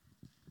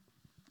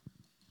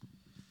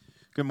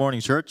Good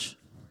morning, church.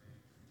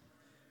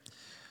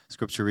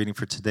 Scripture reading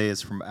for today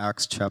is from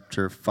Acts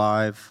chapter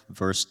 5,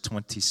 verse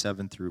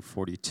 27 through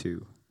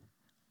 42.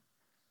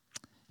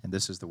 And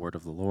this is the word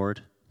of the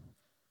Lord.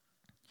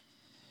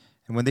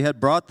 And when they had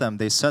brought them,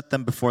 they set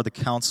them before the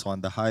council,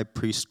 and the high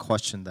priest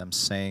questioned them,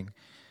 saying,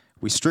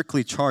 "We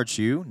strictly charge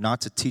you not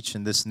to teach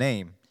in this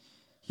name.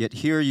 Yet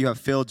here you have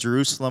filled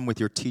Jerusalem with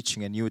your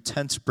teaching, and you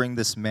intend to bring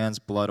this man's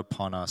blood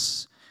upon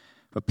us."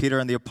 But Peter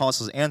and the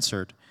apostles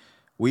answered,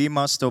 "We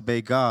must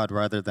obey God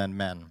rather than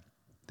men.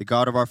 The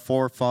God of our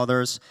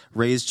forefathers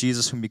raised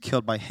Jesus, whom you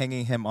killed by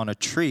hanging him on a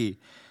tree.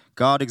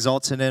 God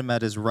exalted him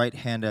at his right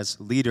hand as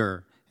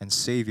leader and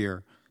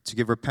savior, to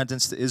give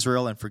repentance to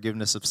Israel and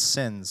forgiveness of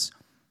sins.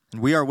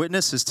 And we are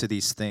witnesses to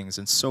these things,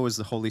 and so is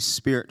the Holy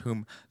Spirit,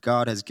 whom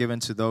God has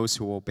given to those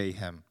who obey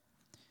him."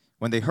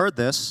 When they heard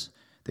this,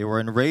 they were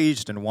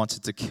enraged and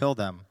wanted to kill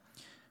them.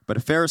 But a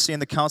Pharisee in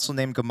the council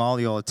named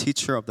Gamaliel, a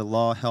teacher of the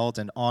law held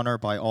in honor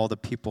by all the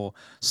people,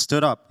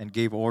 stood up and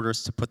gave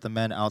orders to put the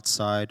men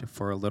outside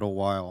for a little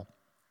while.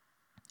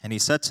 And he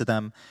said to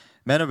them,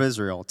 "Men of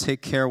Israel,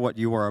 take care what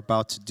you are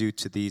about to do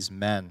to these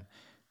men.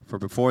 For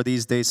before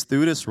these days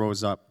Theudas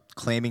rose up,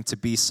 claiming to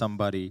be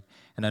somebody,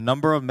 and a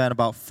number of men,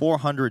 about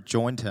 400,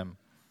 joined him.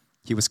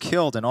 He was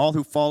killed, and all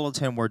who followed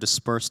him were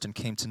dispersed and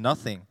came to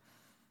nothing.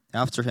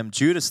 After him,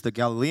 Judas the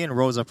Galilean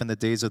rose up in the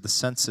days of the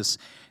census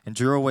and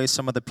drew away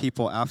some of the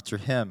people after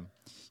him.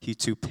 He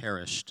too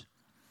perished,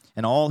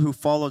 and all who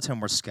followed him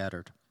were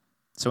scattered.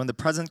 So in the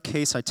present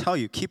case, I tell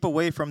you, keep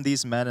away from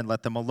these men and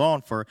let them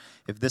alone, for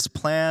if this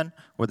plan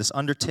or this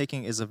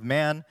undertaking is of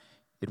man,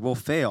 it will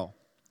fail.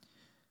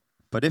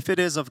 But if it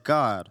is of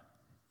God,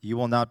 you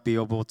will not be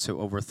able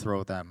to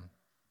overthrow them.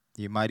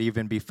 You might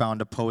even be found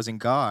opposing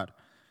God."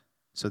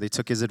 So they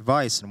took his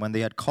advice, and when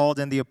they had called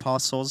in the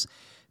apostles,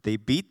 they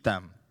beat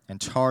them and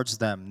charged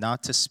them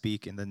not to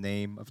speak in the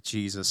name of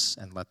Jesus,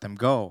 and let them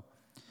go.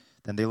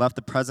 Then they left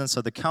the presence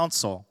of the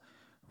council,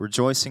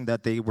 rejoicing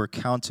that they were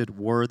counted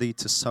worthy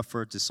to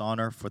suffer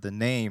dishonor for the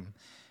name.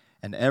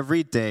 And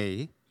every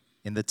day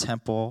in the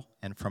temple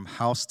and from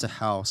house to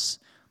house,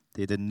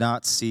 they did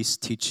not cease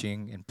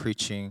teaching and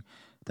preaching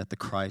that the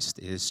Christ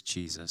is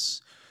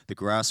Jesus. The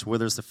grass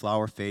withers, the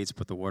flower fades,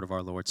 but the word of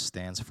our Lord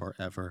stands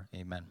forever.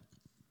 Amen.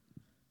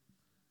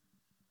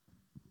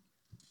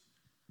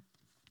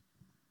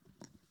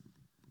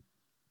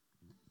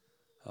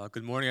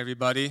 Good morning,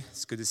 everybody.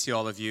 It's good to see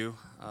all of you.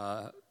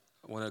 I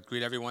want to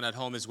greet everyone at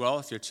home as well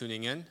if you're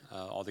tuning in.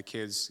 All the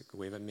kids,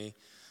 wave at me.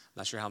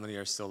 Not sure how many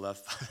are still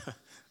left.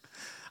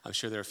 I'm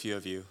sure there are a few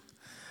of you.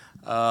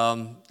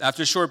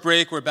 After a short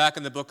break, we're back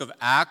in the book of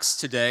Acts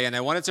today, and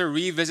I wanted to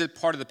revisit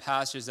part of the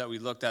passage that we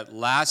looked at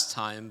last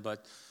time,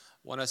 but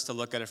want us to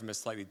look at it from a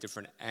slightly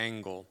different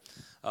angle.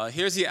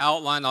 Here's the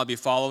outline I'll be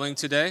following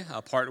today.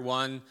 Part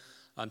 1,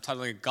 I'm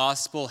titling it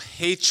Gospel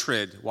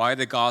Hatred, Why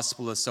the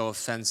Gospel is So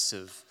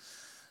Offensive.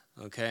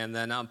 Okay, and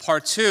then on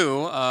part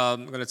 2,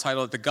 I'm going to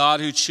title it The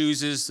God Who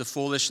Chooses the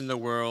Foolish in the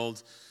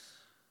World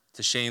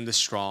to Shame the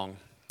Strong.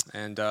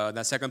 And in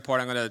that second part,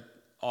 I'm going to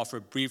offer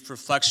a brief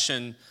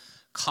reflection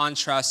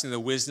contrasting the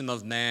wisdom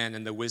of man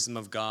and the wisdom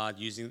of God,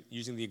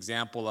 using the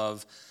example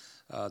of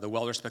the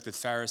well-respected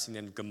Pharisee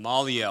named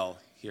Gamaliel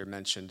here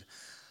mentioned.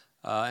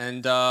 I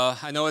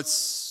know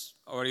it's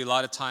already a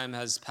lot of time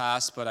has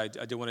passed, but I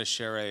do want to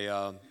share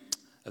a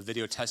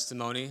video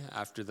testimony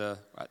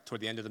toward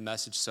the end of the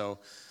message, so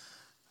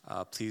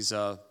please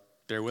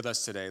bear with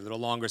us today. A little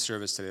longer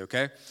service today,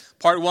 okay?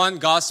 Part 1,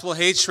 Gospel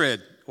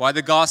Hatred, Why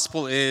the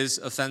Gospel is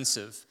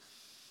Offensive.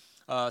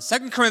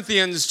 2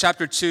 Corinthians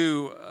chapter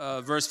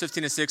 2, verse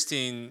 15 to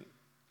 16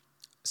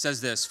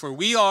 says this, "For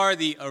we are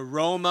the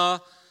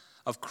aroma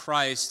of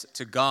Christ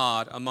to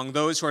God among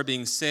those who are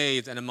being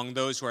saved and among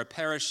those who are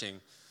perishing.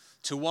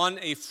 To one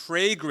a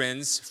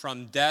fragrance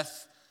from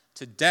death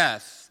to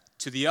death,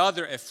 to the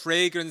other a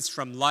fragrance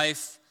from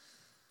life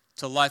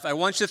to life." I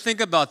want you to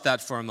think about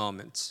that for a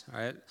moment. All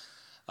right?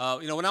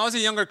 When I was a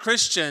younger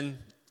Christian,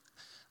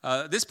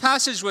 this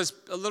passage was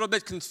a little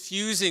bit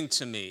confusing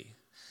to me.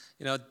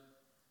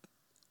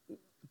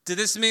 Did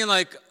this mean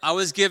like I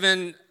was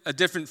given a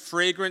different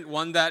fragrant,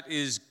 one that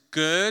is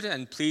good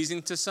and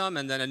pleasing to some,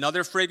 and then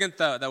another fragrant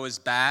that was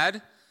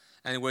bad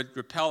and would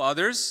repel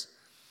others?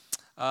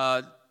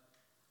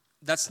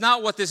 That's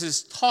not what this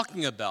is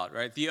talking about,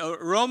 right? The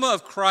aroma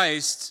of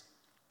Christ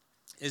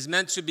is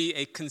meant to be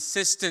a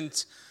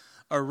consistent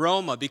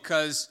aroma,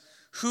 because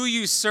who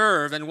you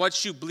serve and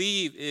what you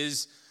believe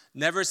is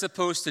never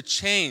supposed to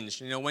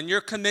change. When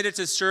you're committed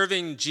to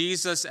serving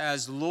Jesus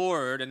as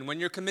Lord, and when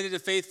you're committed to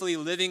faithfully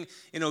living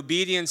in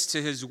obedience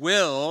to his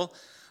will,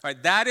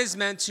 right, that is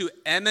meant to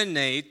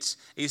emanate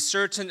a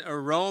certain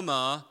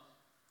aroma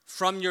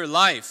from your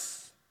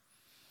life.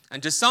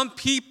 And to some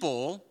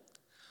people,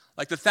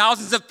 like the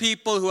thousands of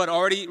people who had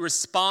already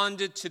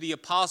responded to the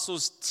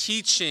apostles'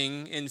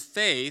 teaching in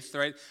faith,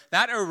 right,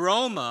 that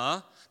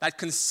aroma, that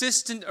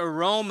consistent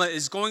aroma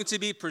is going to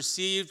be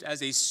perceived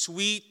as a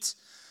sweet,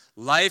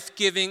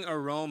 life-giving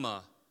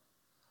aroma.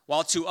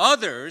 While to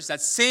others, that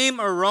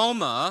same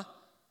aroma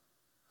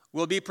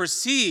will be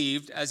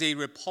perceived as a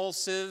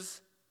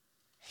repulsive,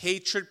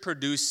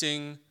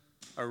 hatred-producing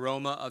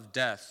aroma of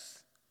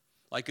death,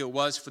 like it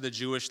was for the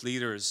Jewish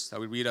leaders that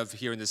we read of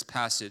here in this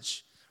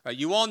passage. Right?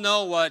 You all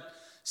know what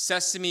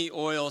sesame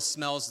oil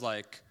smells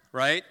like,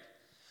 right?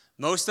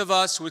 Most of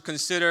us would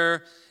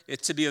consider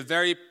it to be a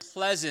very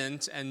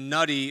pleasant and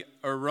nutty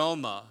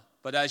aroma.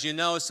 But as you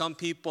know, some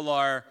people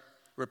are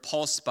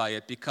repulsed by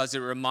it because it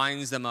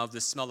reminds them of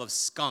the smell of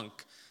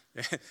skunk.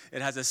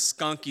 It has a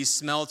skunky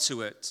smell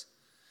to it.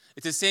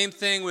 It's the same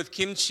thing with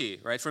kimchi,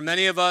 right? For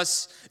many of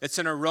us, it's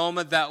an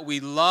aroma that we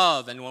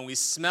love, and when we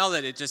smell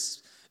it,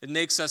 it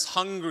makes us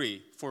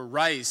hungry for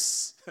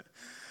rice.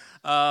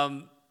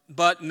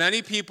 But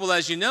many people,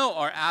 as you know,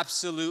 are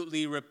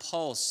absolutely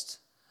repulsed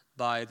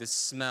by the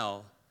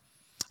smell.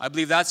 I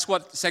believe that's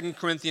what 2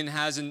 Corinthians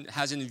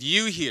has in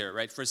view here,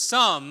 right? For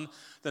some,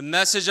 the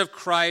message of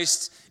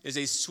Christ is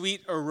a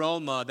sweet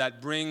aroma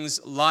that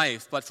brings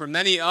life. But for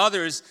many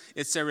others,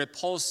 it's a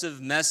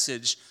repulsive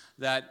message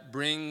that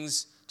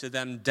brings to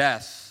them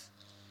death.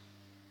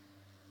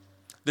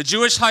 The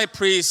Jewish high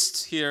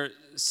priest here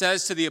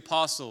says to the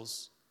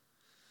apostles,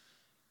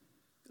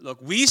 look,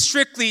 we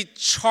strictly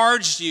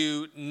charged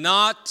you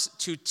not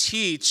to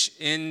teach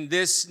in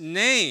this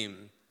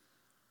name.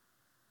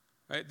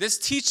 Right? This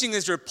teaching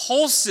is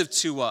repulsive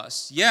to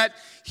us, yet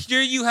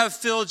here you have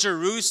filled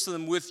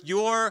Jerusalem with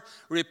your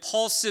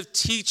repulsive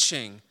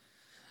teaching,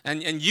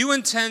 and you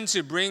intend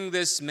to bring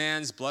this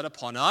man's blood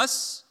upon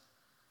us?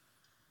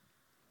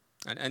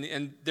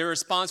 And their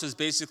response was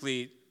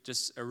basically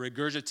just a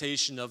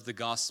regurgitation of the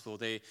gospel.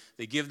 They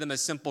give them a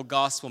simple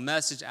gospel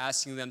message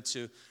asking them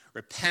to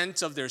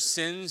repent of their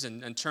sins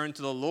and turn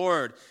to the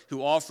Lord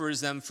who offers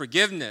them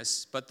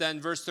forgiveness. But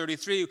then verse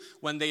 33,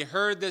 when they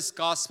heard this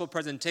gospel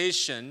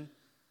presentation,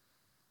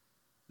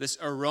 this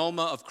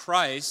aroma of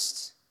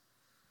Christ,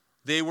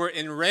 they were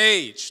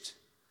enraged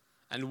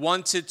and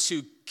wanted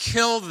to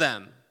kill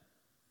them.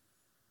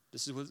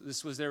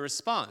 This was their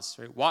response,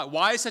 right?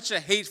 Why such a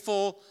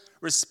hateful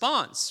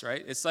response,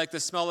 right? It's like the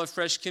smell of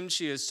fresh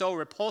kimchi is so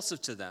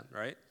repulsive to them,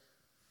 right?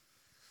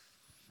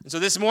 And so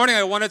this morning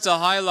I wanted to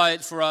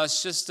highlight for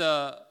us just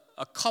a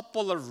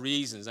couple of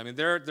reasons. I mean,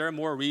 there are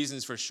more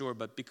reasons for sure,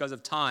 but because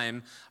of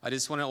time, I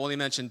just want to only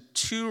mention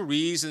 2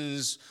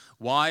 reasons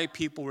why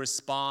people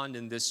respond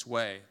in this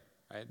way,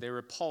 right? They're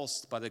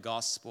repulsed by the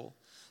gospel.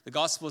 The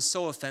gospel is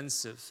so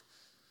offensive.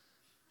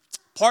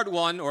 Part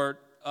 1, or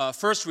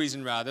first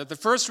reason rather, the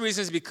first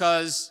reason is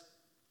because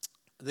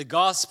the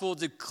gospel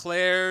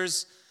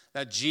declares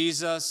that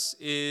Jesus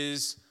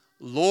is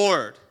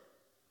Lord.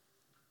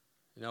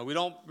 You know, we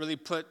don't really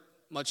put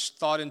much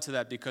thought into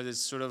that because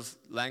it's sort of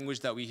language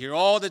that we hear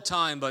all the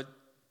time, but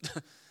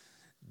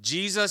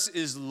Jesus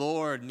is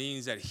Lord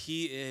means that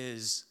he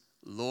is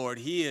Lord.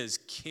 He is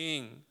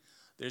King.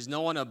 There's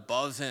no one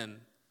above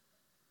him.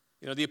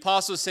 You know, the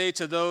apostles say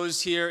to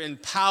those here in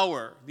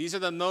power, these are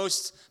the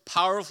most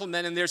powerful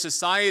men in their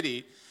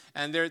society,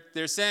 and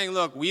they're saying,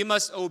 look, we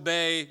must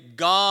obey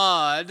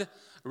God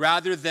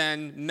rather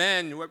than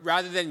men,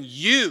 rather than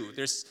you.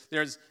 There's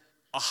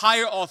a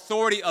higher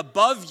authority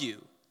above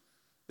you,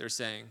 they're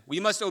saying.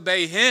 We must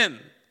obey him.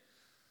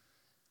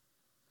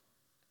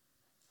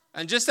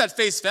 And just at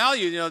face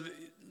value, you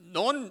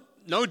know,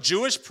 no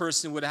Jewish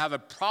person would have a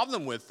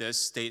problem with this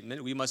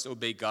statement, we must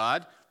obey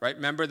God, right?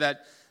 Remember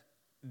that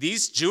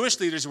these Jewish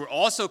leaders were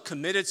also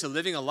committed to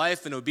living a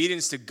life in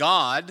obedience to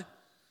God.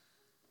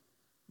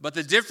 But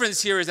the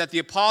difference here is that the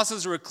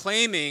apostles were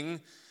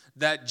claiming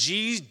that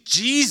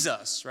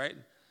Jesus, right?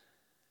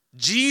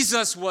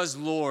 Jesus was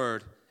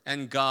Lord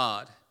and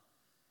God.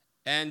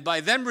 And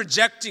by them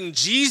rejecting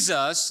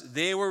Jesus,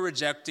 they were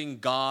rejecting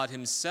God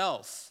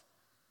himself.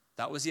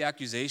 That was the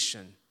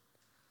accusation.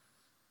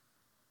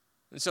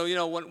 And so, you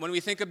know, when we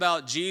think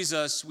about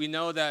Jesus, we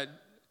know that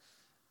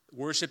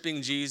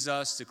worshiping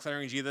Jesus,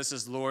 declaring Jesus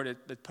as Lord,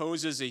 it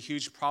poses a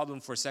huge problem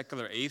for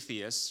secular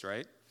atheists,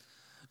 right?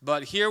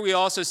 But here we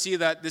also see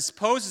that this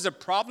poses a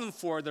problem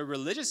for the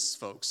religious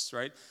folks,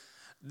 right?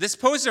 This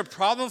poses a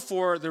problem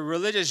for the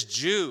religious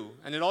Jew,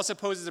 and it also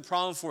poses a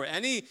problem for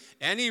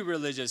any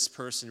religious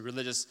person.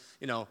 Religious,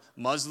 you know,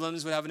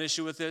 Muslims would have an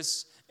issue with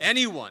this.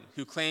 Anyone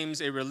who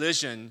claims a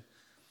religion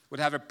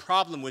would have a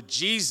problem with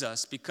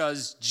Jesus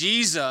because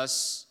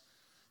Jesus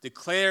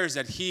declares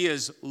that he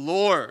is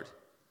Lord.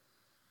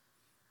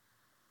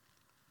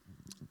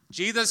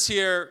 Jesus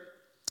here,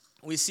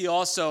 we see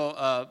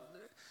also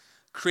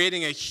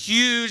creating a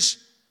huge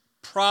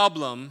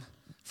problem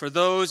for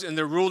those in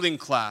the ruling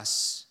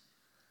class.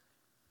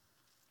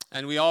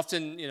 And we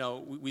often, you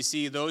know, we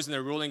see those in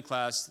the ruling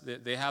class,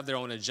 they have their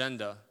own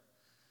agenda.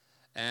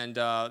 And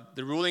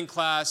the ruling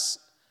class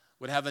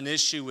would have an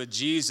issue with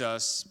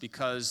Jesus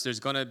because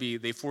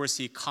they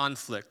foresee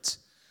conflict.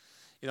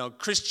 You know,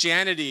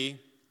 Christianity,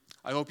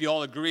 I hope you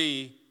all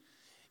agree,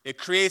 it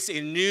creates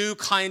a new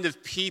kind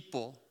of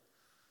people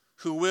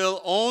who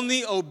will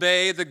only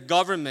obey the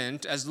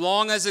government as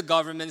long as the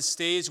government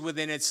stays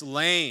within its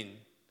lane.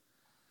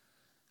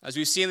 As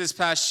we've seen this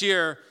past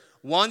year,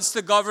 once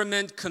the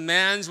government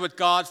commands what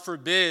God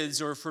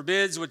forbids or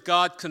forbids what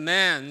God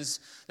commands,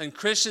 then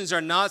Christians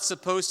are not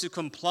supposed to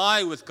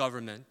comply with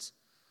government.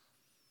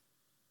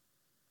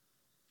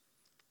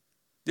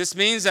 This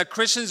means that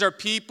Christians are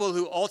people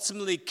who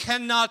ultimately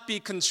cannot be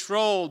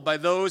controlled by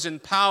those in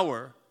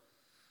power.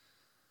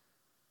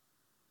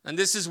 And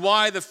this is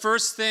why the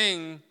first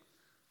thing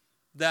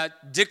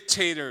that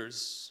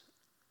dictators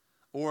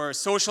or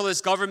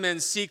socialist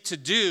governments seek to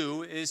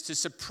do is to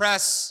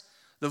suppress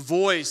the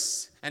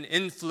voice and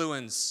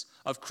influence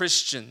of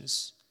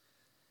Christians.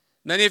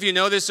 Many of you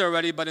know this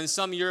already, but in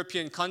some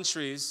European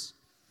countries,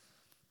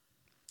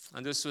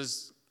 and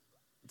this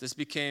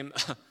became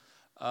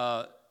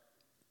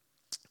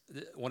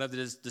one of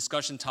the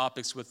discussion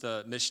topics with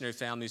the missionary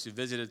families who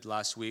visited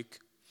last week.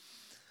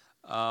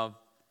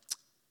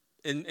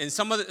 In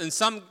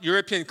some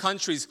European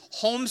countries,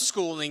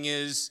 homeschooling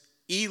is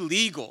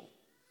illegal.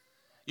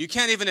 You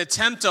can't even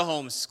attempt to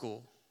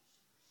homeschool.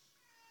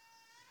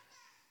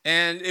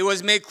 And it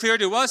was made clear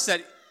to us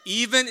that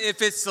even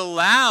if it's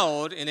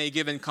allowed in a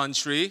given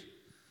country,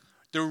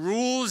 the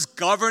rules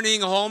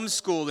governing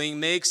homeschooling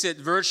makes it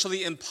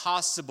virtually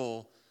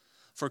impossible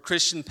for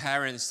Christian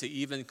parents to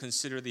even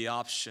consider the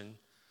option.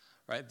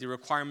 Right? The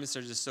requirements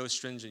are just so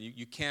stringent.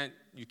 You can't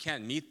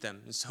meet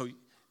them. And so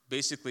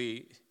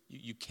basically,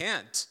 you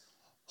can't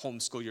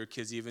homeschool your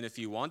kids even if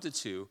you wanted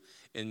to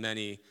in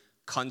many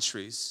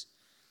countries.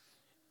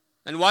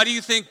 And why do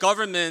you think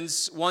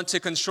governments want to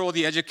control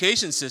the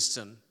education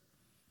system?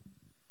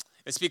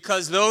 It's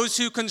because those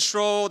who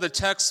control the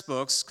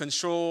textbooks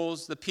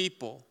controls the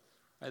people.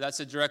 Right? That's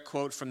a direct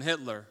quote from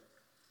Hitler.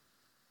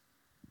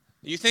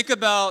 You think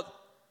about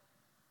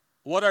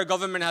what our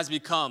government has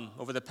become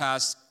over the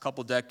past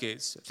couple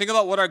decades. Think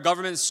about what our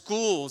government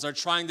schools are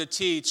trying to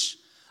teach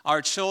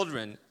our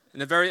children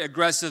in a very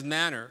aggressive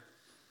manner.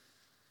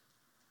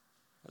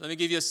 Let me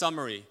give you a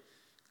summary.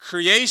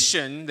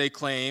 Creation, they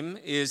claim,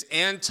 is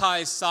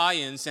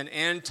anti-science and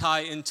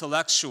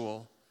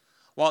anti-intellectual,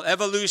 while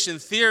evolution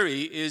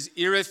theory is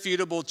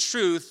irrefutable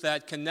truth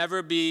that can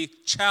never be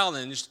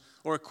challenged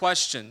or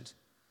questioned.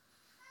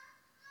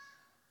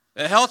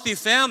 A healthy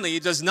family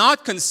does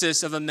not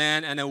consist of a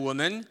man and a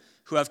woman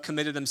who have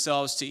committed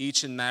themselves to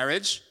each in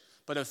marriage,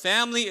 but a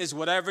family is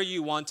whatever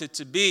you want it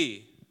to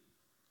be.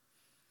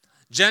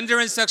 Gender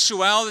and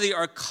sexuality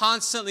are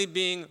constantly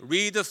being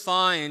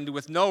redefined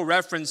with no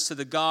reference to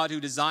the God who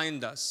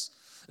designed us.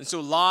 And so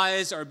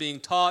lies are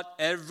being taught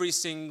every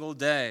single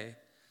day.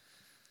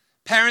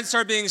 Parents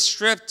are being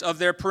stripped of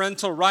their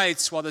parental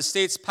rights while the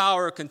state's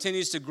power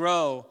continues to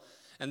grow.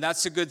 And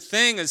that's a good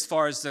thing as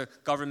far as the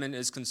government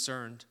is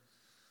concerned.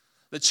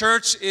 The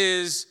church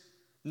is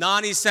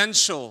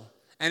non-essential,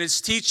 and its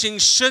teaching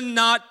should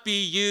not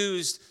be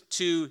used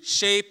to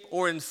shape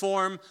or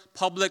inform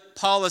public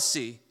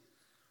policy.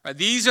 Right,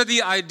 these are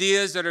the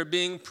ideas that are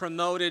being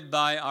promoted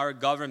by our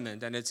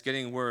government, and it's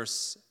getting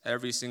worse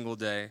every single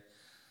day.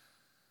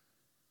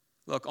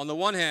 Look, on the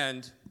one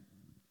hand,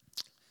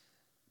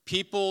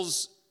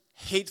 people's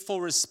hateful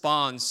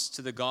response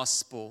to the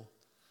gospel,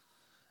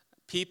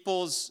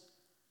 people's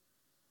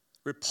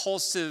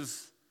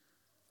repulsive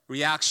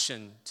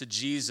reaction to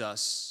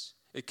Jesus,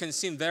 it can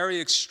seem very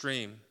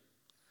extreme.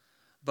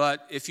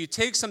 But if you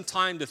take some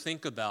time to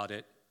think about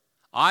it,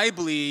 I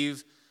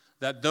believe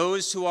that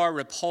those who are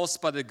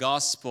repulsed by the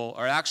gospel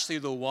are actually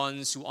the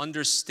ones who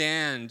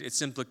understand its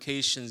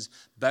implications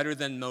better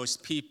than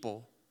most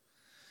people.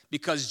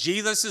 Because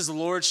Jesus'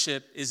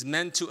 lordship is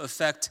meant to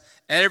affect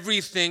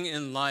everything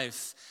in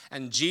life,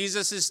 and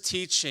Jesus'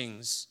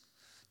 teachings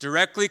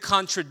directly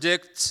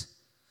contradict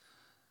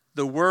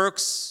the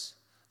works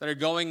that are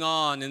going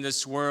on in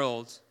this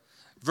world.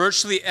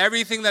 Virtually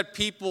everything that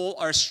people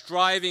are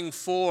striving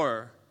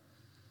for,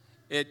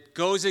 it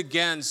goes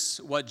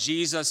against what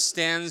Jesus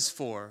stands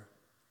for.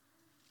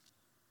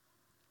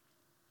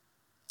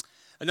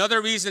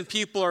 Another reason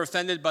people are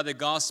offended by the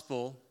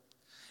gospel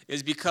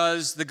is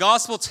because the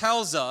gospel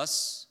tells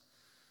us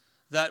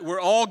that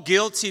we're all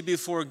guilty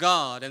before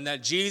God and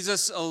that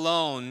Jesus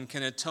alone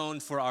can atone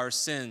for our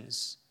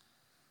sins.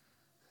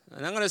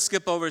 And I'm going to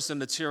skip over some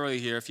material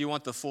here. If you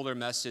want the fuller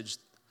message,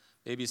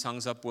 maybe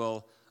Hangs Up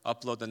will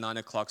upload the 9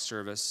 o'clock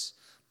service.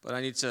 But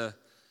I need to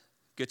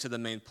get to the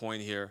main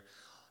point here.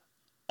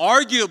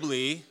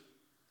 Arguably,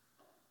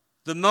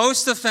 the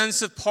most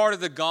offensive part of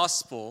the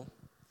gospel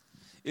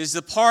is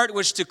the part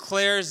which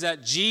declares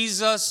that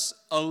Jesus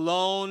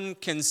alone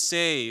can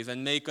save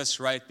and make us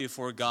right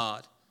before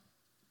God.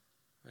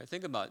 Right,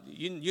 think about it.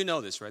 You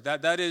know this, right?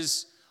 That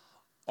is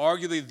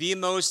arguably the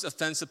most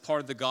offensive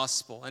part of the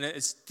gospel. And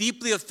it's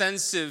deeply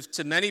offensive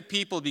to many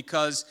people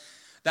because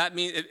that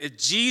means if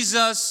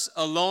Jesus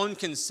alone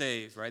can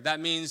save, right? That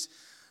means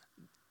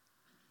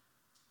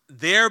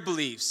their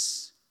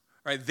beliefs,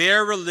 right?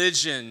 Their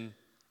religion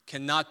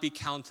cannot be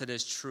counted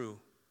as true.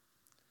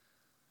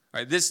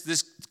 Right,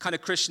 this kind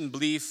of Christian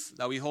belief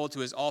that we hold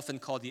to is often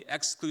called the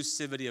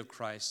exclusivity of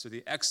Christ, or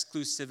the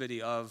exclusivity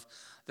of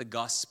the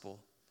gospel.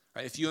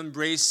 Right, if you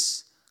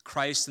embrace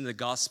Christ in the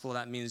gospel,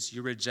 that means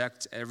you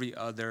reject every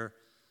other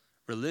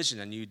religion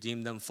and you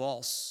deem them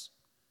false.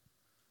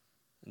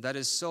 And that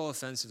is so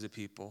offensive to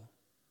people.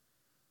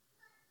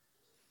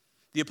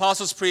 The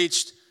apostles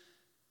preached,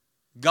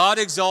 God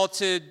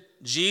exalted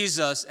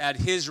Jesus at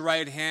his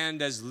right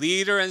hand as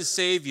leader and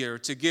savior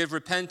to give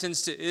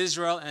repentance to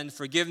Israel and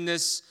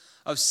forgiveness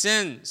of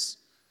sins.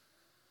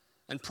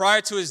 And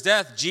prior to his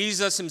death,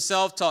 Jesus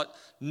himself taught,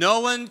 no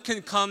one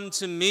can come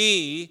to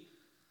me,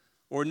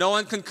 or no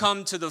one can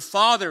come to the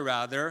Father,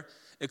 rather,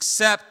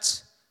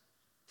 except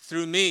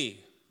through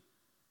me.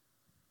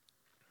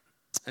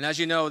 And as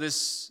you know,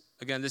 this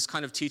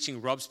kind of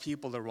teaching rubs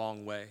people the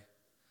wrong way.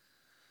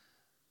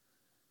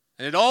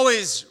 And it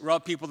always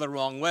rubs people the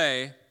wrong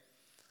way,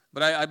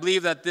 but I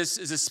believe that this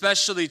is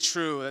especially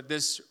true, that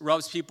this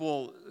rubs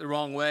people the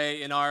wrong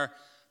way in our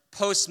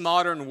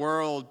postmodern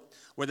world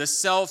where the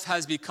self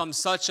has become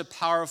such a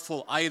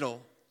powerful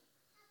idol.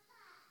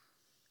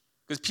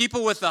 Because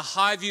people with a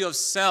high view of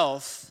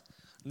self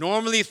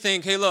normally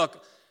think, hey,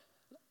 look,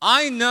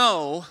 I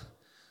know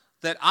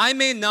that I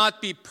may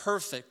not be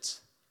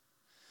perfect,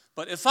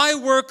 but if I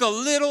work a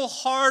little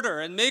harder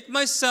and make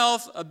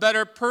myself a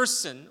better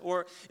person,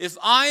 or if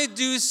I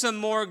do some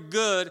more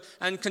good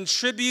and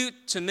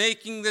contribute to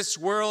making this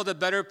world a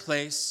better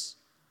place,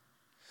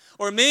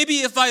 or maybe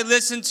if I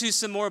listen to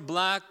some more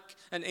Black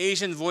and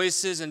Asian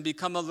voices and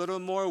become a little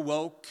more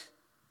woke,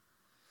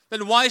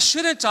 then why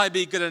shouldn't I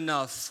be good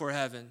enough for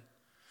heaven?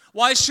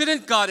 Why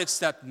shouldn't God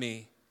accept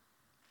me?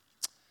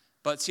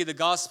 But see, the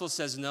gospel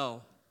says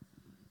no.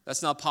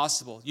 That's not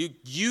possible.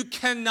 You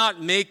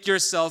cannot make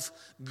yourself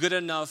good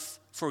enough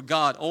for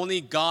God.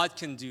 Only God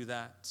can do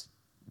that.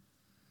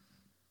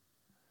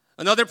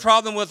 Another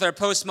problem with our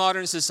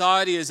postmodern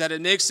society is that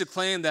it makes the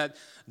claim that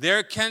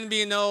there can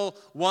be no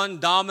one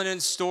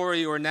dominant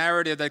story or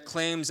narrative that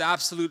claims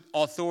absolute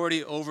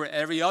authority over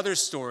every other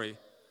story.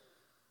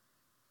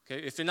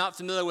 Okay? If you're not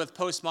familiar with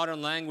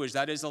postmodern language,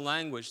 that is a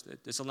language.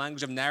 It's a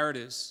language of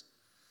narratives,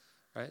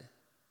 right?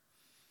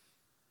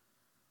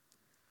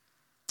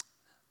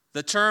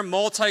 The term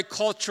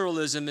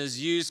multiculturalism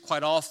is used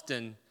quite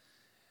often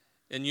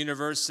in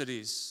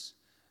universities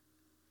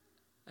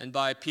and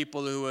by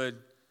people who would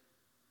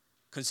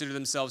consider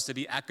themselves to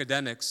be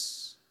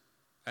academics.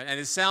 And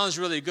it sounds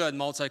really good,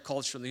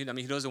 multicultural. I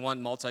mean, who doesn't want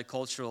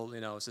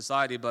multicultural,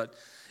 society? But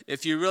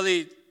if you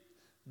really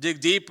dig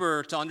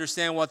deeper to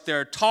understand what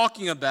they're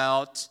talking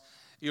about,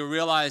 you'll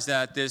realize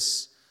that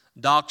this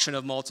doctrine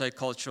of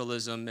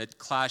multiculturalism, it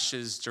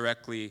clashes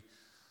directly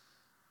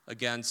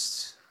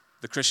against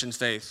the Christian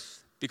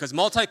faith. Because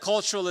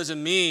multiculturalism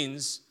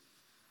means,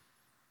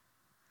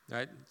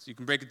 right, so you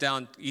can break it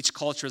down, each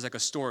culture is like a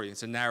story,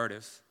 it's a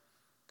narrative,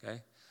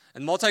 okay?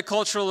 And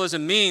multiculturalism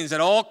means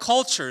that all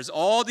cultures,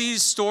 all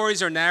these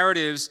stories or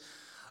narratives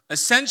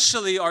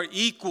essentially are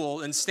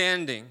equal in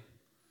standing.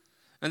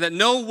 And that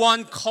no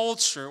one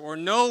culture or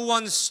no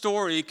one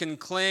story can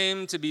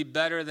claim to be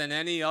better than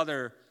any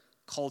other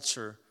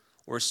culture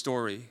or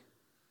story.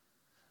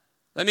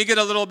 Let me get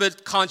a little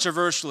bit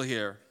controversial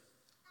here.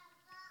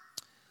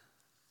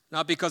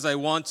 Not because I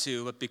want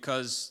to, but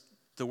because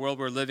the world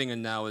we're living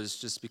in now has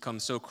just become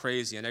so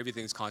crazy and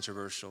everything's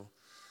controversial.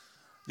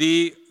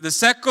 The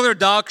secular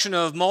doctrine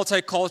of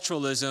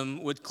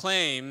multiculturalism would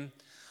claim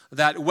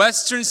that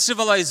Western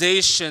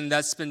civilization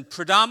that's been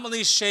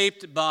predominantly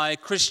shaped by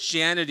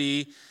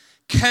Christianity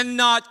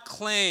cannot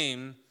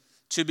claim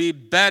to be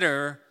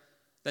better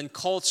than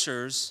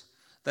cultures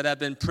that have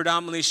been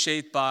predominantly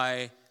shaped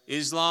by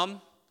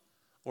Islam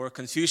or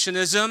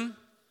Confucianism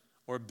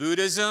or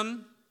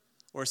Buddhism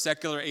or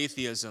secular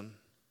atheism.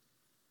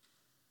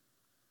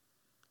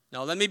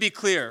 Now, let me be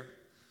clear.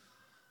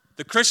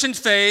 The Christian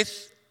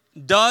faith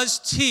does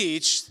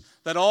teach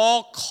that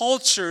all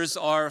cultures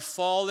are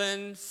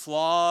fallen,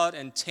 flawed,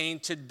 and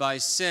tainted by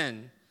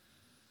sin.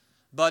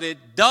 But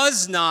it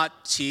does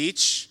not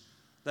teach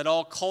that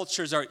all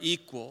cultures are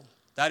equal.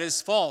 That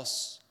is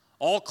false.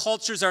 All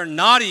cultures are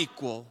not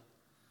equal.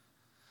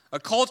 A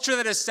culture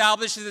that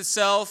establishes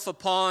itself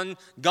upon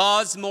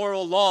God's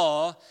moral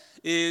law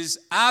is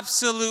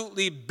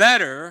absolutely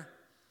better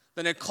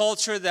than a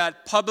culture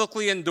that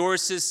publicly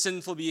endorses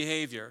sinful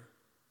behavior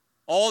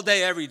all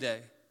day, every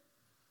day.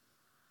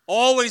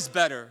 Always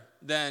better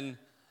than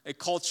a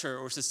culture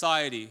or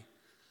society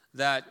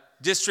that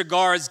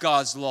disregards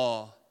God's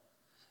law,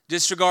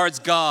 disregards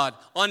God,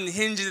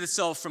 unhinges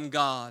itself from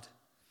God.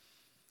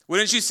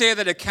 Wouldn't you say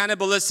that a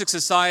cannibalistic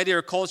society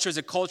or culture is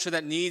a culture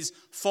that needs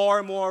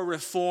far more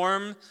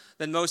reform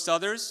than most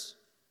others?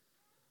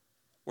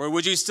 Or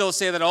would you still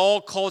say that all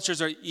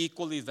cultures are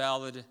equally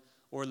valid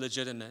or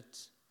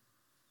legitimate?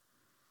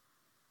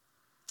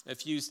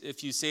 If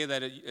you say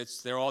that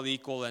they're all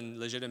equal and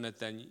legitimate,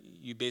 then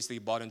you basically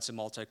bought into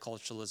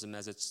multiculturalism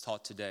as it's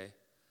taught today.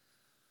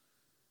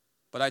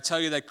 But I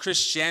tell you that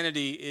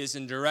Christianity is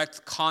in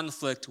direct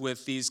conflict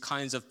with these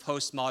kinds of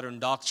postmodern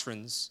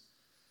doctrines.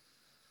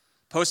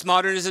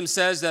 Postmodernism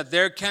says that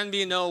there can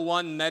be no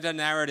one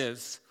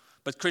meta-narrative,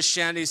 but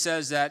Christianity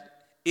says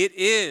that it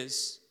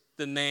is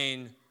the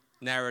main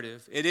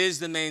narrative. It is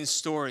the main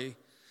story.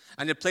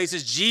 And it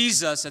places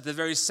Jesus at the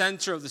very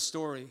center of the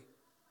story.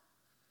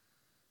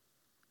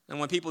 And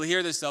when people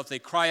hear this stuff, they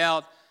cry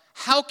out,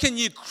 How can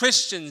you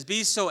Christians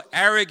be so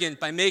arrogant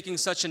by making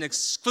such an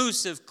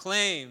exclusive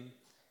claim?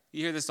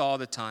 You hear this all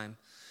the time.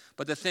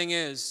 But the thing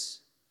is,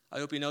 I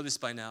hope you know this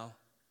by now,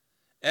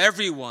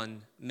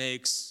 everyone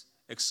makes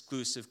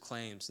exclusive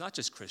claims, not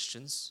just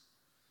Christians.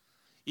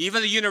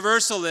 Even the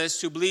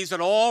universalist who believes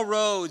that all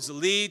roads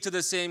lead to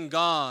the same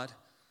God,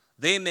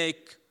 they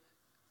make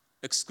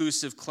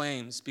exclusive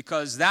claims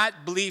because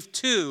that belief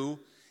too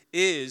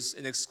is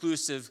an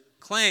exclusive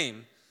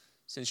claim,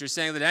 since you're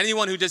saying that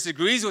anyone who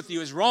disagrees with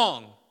you is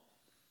wrong.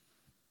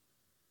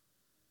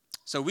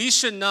 So we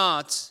should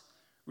not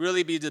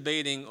really be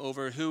debating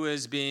over who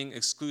is being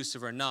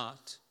exclusive or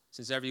not,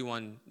 since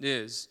everyone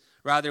is.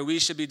 Rather, we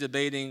should be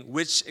debating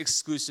which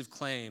exclusive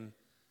claim,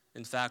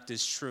 in fact,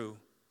 is true.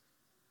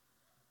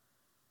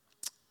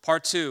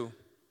 Part 2,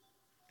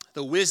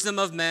 the wisdom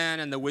of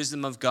man and the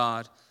wisdom of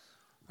God.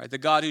 Right, the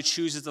God who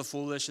chooses the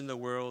foolish in the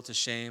world to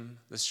shame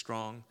the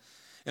strong.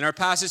 In our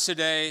passage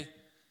today,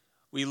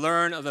 we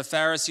learn of a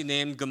Pharisee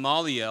named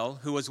Gamaliel,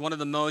 who was one of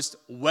the most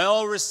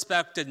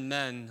well-respected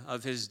men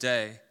of his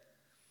day.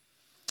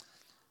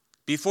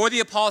 Before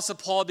the Apostle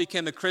Paul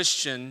became a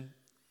Christian,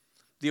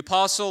 the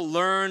apostle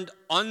learned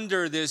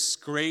under this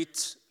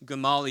great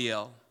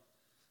Gamaliel.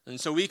 And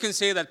so we can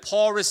say that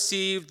Paul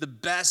received the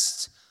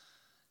best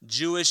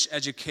Jewish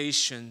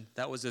education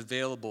that was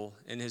available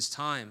in his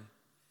time.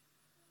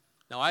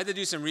 Now, I had to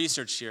do some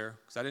research here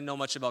because I didn't know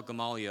much about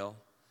Gamaliel.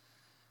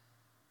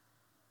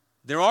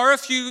 There are a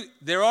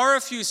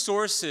few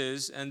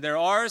sources, and there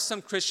are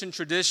some Christian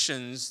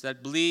traditions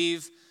that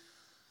believe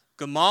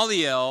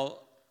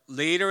Gamaliel,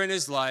 later in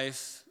his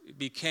life,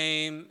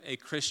 became a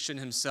Christian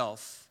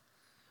himself.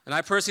 And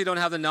I personally don't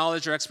have the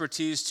knowledge or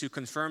expertise to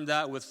confirm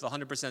that with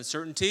 100%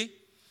 certainty,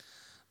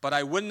 but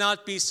I would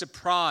not be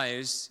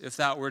surprised if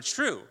that were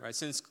true, right?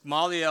 Since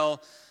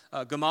Gamaliel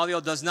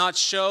does not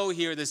show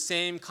here the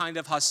same kind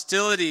of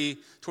hostility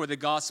toward the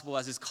gospel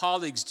as his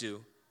colleagues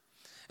do.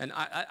 And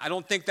I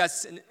don't think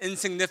that's an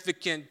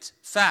insignificant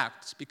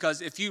fact,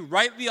 because if you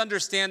rightly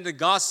understand the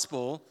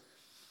gospel,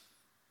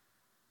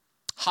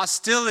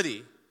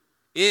 hostility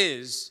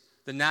is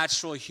the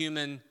natural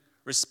human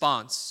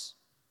response.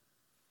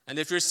 And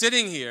if you're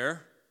sitting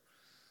here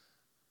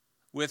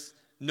with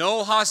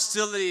no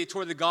hostility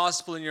toward the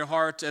gospel in your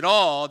heart at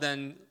all,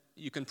 then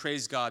you can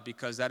praise God,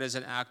 because that is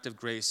an act of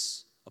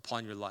grace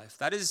upon your life.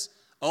 That is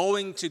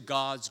owing to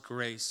God's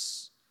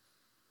grace.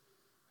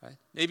 Right?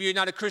 Maybe you're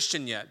not a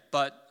Christian yet,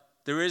 but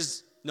there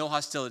is no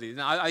hostility.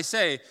 Now, I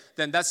say,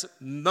 then that's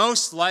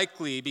most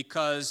likely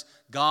because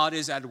God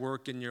is at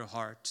work in your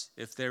heart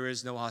if there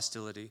is no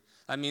hostility.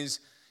 That means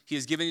He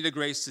has given you the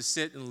grace to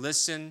sit and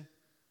listen,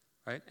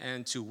 right,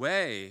 and to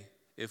weigh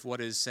if what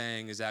is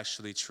saying is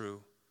actually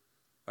true.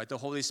 Right? The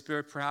Holy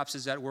Spirit perhaps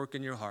is at work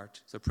in your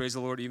heart. So praise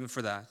the Lord even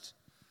for that.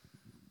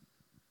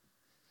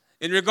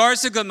 In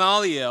regards to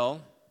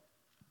Gamaliel,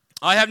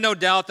 I have no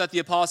doubt that the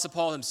Apostle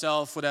Paul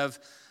himself would have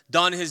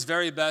done his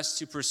very best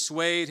to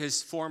persuade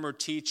his former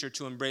teacher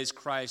to embrace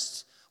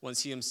Christ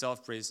once he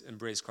himself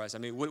embraced Christ. I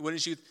mean,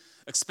 wouldn't you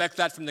expect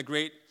that from the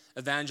great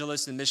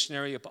evangelist and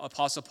missionary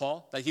Apostle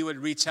Paul, that he would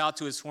reach out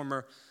to his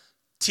former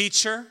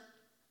teacher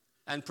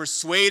and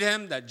persuade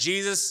him that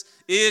Jesus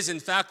is in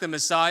fact the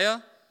Messiah?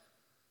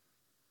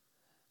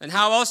 And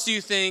how else do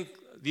you think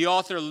the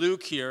author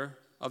Luke here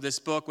of this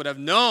book would have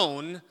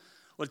known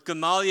what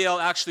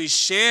Gamaliel actually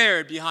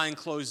shared behind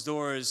closed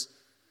doors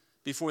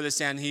before the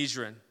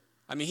Sanhedrin?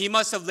 I mean, he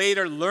must have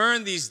later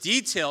learned these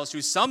details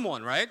through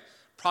someone, right?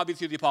 Probably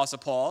through the Apostle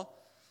Paul.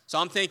 So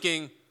I'm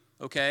thinking,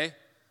 okay,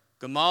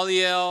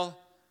 Gamaliel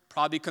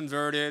probably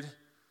converted,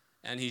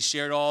 and he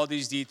shared all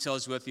these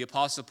details with the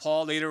Apostle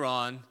Paul later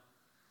on,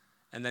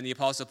 and then the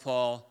Apostle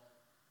Paul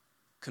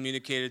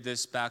communicated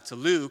this back to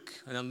Luke,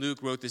 and then Luke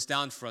wrote this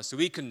down for us so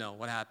we can know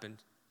what happened.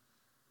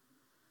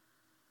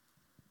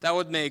 That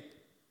would make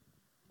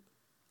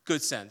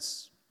good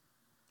sense.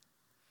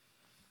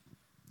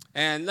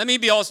 And let me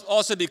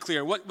also be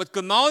clear. What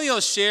Gamaliel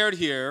shared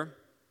here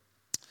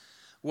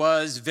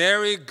was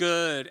very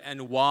good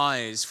and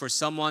wise for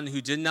someone who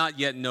did not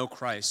yet know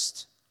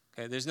Christ.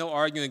 Okay, there's no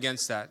arguing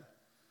against that.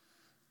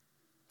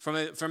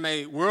 From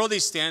a worldly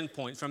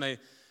standpoint, from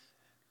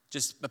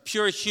just a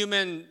pure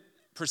human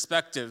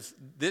perspective,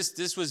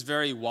 this was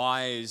very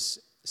wise,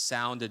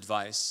 sound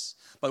advice.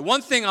 But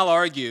one thing I'll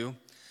argue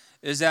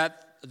is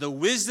that the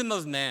wisdom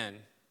of man,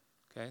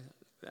 okay,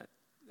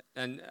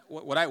 and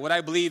what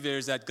I believe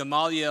is that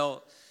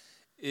Gamaliel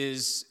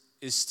is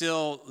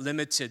still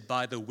limited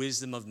by the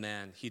wisdom of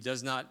man. He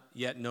does not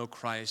yet know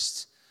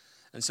Christ.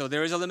 And so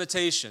there is a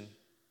limitation,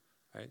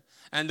 right?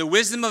 And the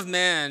wisdom of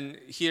man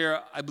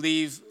here, I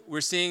believe we're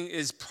seeing,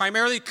 is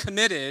primarily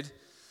committed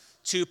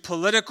to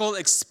political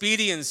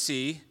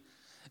expediency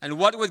and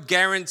what would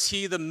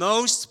guarantee the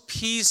most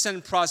peace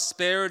and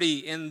prosperity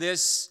in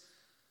this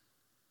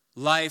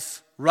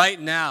life right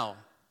now.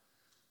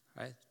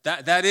 Right?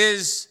 That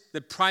is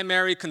the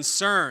primary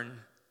concern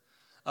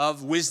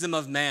of wisdom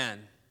of man.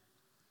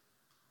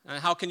 And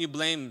how can you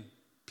blame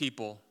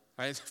people,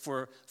 right,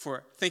 for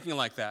thinking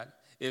like that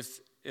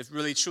if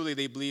really truly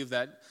they believe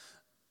that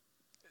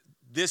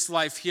this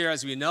life here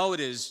as we know it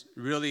is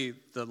really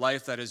the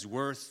life that is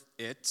worth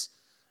it,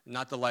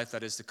 not the life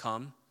that is to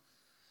come.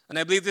 And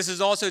I believe this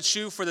is also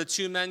true for the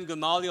two men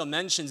Gamaliel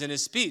mentions in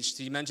his speech.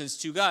 He mentions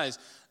two guys,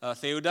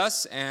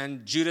 Theudas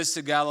and Judas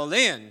the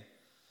Galilean.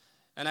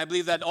 And I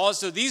believe that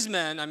also these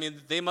men,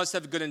 they must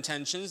have good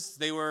intentions.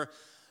 They were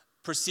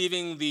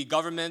perceiving the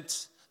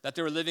government that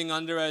they were living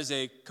under as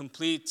a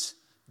complete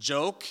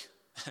joke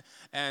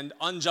and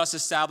unjust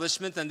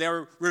establishment, and they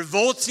were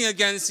revolting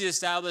against the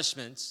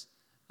establishment.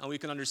 And we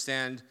can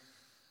understand,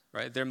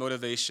 right, their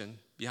motivation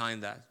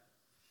behind that.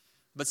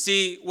 But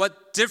see,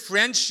 what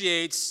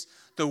differentiates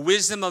the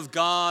wisdom of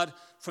God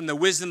from the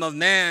wisdom of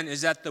man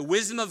is that the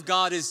wisdom of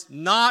God is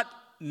not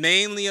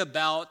mainly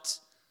about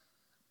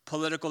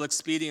political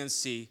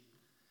expediency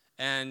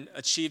and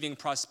achieving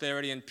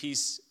prosperity and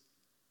peace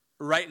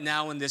right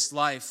now in this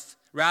life.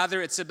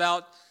 Rather, it's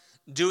about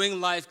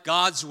doing life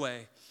God's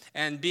way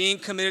and being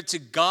committed to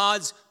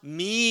God's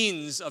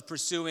means of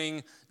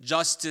pursuing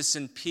justice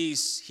and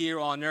peace here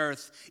on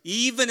earth,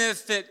 even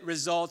if it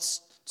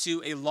results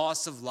to a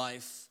loss of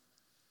life.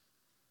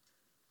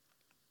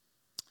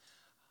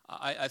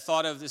 I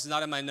thought of, this is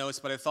not in my notes,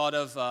 but I thought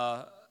of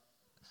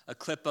a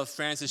clip of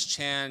Francis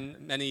Chan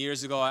many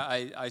years ago.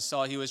 I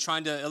saw he was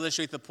trying to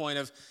illustrate the point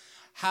of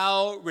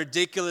how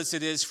ridiculous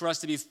it is for us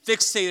to be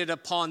fixated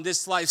upon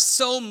this life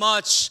so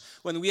much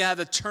when we have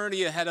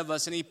eternity ahead of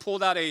us. And he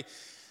pulled out a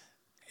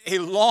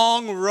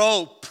long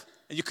rope,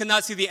 and you could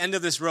not see the end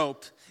of this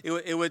rope.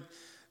 It would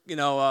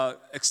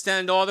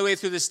extend all the way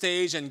through the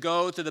stage and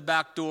go to the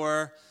back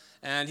door.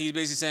 And he's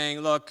basically saying,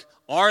 look,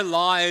 our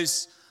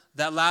lives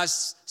that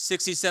last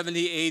 60,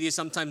 70, 80,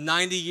 sometimes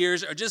 90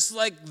 years are just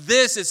like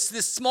this. It's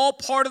this small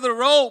part of the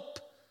rope.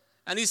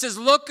 And he says,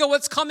 look at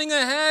what's coming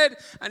ahead.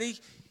 And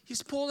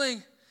he's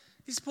pulling,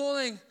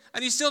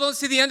 and you still don't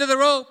see the end of the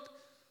rope.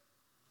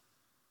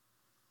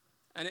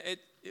 And it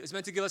was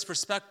meant to give us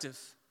perspective.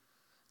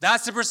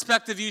 That's the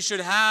perspective you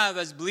should have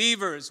as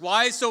believers.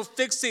 Why so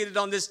fixated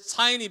on this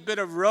tiny bit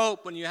of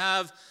rope when you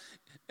have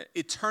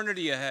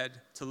eternity ahead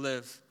to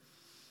live?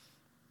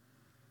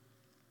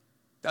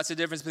 That's the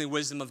difference between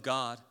wisdom of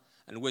God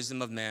and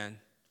wisdom of man.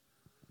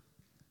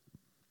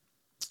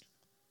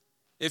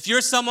 If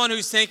you're someone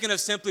who's thinking of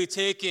simply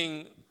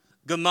taking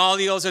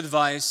Gamaliel's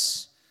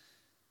advice,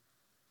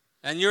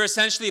 and you're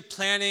essentially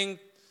planning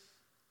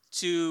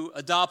to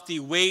adopt the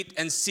wait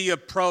and see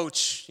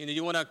approach,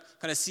 you want to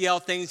kind of see how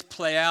things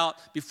play out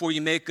before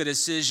you make a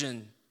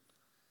decision.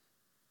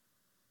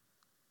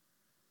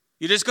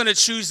 You're just going to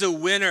choose a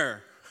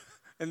winner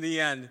in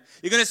the end.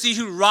 You're going to see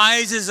who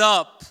rises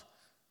up.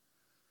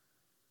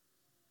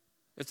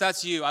 If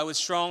that's you, I would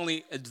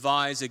strongly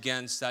advise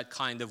against that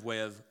kind of way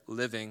of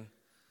living.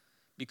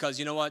 Because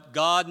you know what?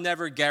 God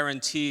never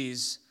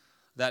guarantees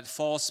that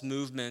false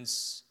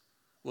movements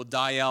will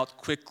die out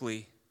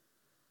quickly.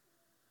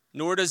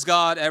 Nor does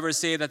God ever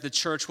say that the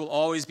church will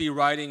always be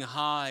riding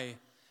high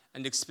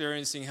and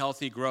experiencing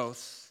healthy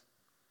growth.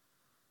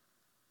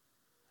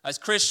 As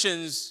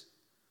Christians,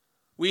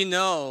 we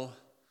know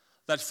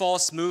that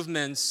false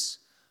movements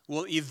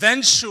will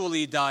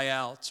eventually die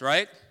out,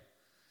 right?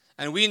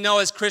 And we know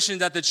as Christians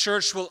that the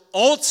church will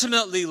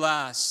ultimately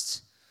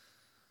last.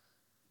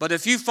 But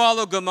if you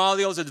follow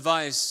Gamaliel's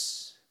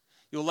advice,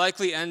 you'll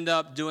likely end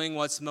up doing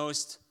what's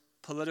most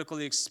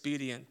politically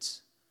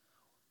expedient.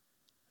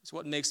 It's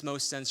what makes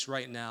most sense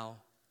right now.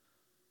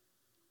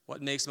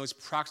 What makes most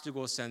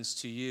practical sense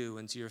to you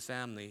and to your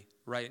family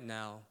right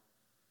now.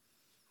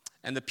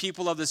 And the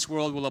people of this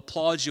world will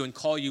applaud you and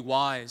call you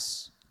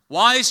wise.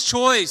 Wise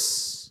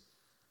choice,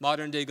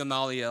 modern day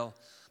Gamaliel.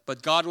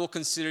 But God will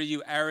consider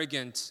you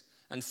arrogant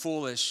and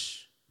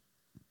foolish.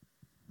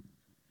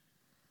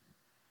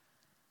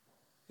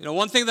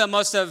 One thing that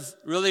must have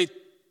really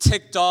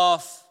ticked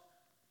off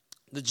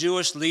the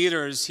Jewish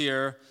leaders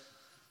here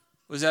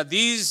was that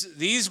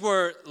these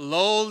were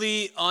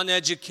lowly,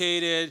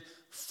 uneducated,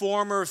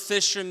 former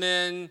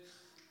fishermen,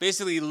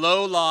 basically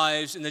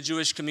lowlives in the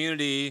Jewish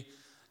community,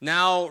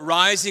 now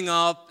rising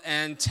up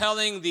and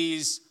telling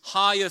these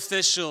high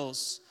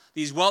officials,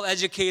 these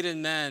well-educated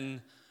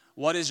men,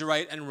 what is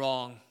right and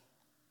wrong.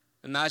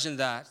 Imagine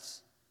that.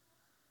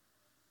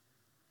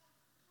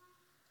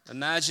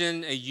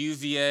 Imagine a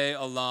UVA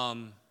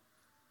alum.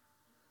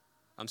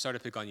 I'm sorry to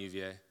pick on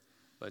UVA,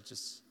 but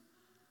just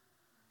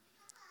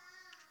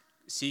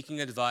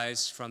seeking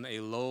advice from a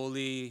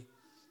lowly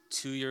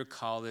two-year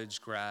college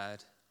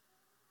grad.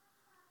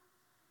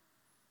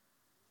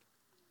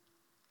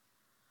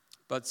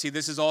 But see,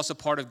 this is also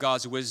part of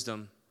God's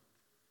wisdom,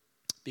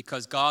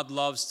 because God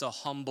loves to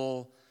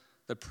humble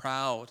the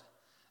proud,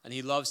 and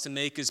he loves to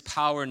make his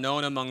power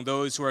known among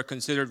those who are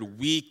considered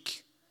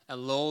weak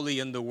and lowly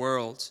in the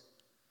world.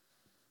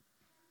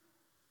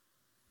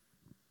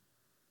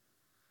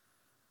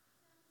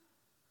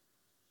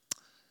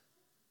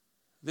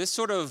 This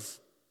sort of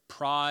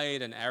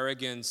pride and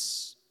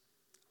arrogance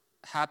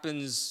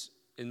happens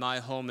in my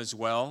home as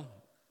well.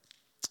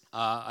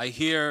 I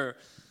hear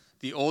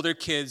the older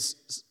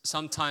kids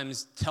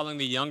sometimes telling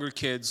the younger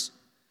kids,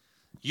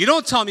 "You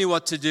don't tell me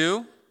what to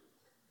do.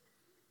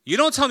 You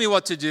don't tell me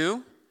what to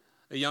do.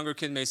 A younger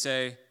kid may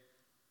say,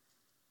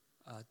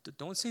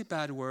 don't say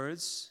bad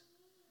words.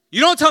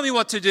 You don't tell me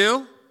what to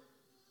do.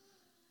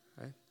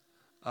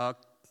 Right?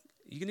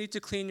 You need to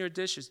clean your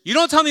dishes. You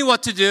don't tell me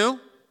what to do.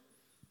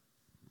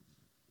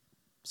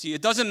 See,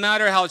 it doesn't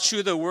matter how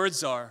true the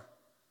words are,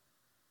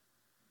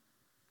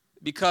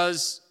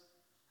 because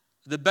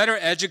the better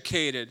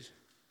educated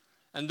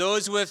and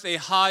those with a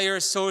higher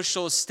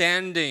social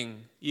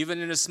standing, even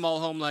in a small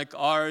home like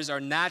ours,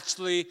 are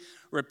naturally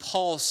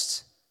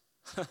repulsed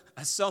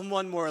as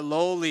someone more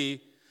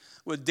lowly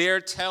would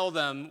dare tell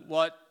them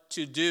what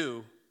to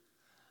do,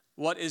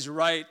 what is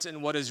right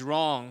and what is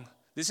wrong.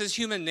 This is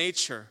human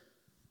nature.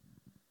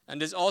 And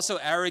there's also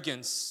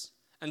arrogance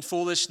and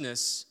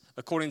foolishness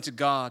according to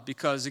God,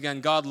 because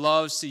again, God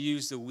loves to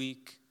use the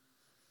weak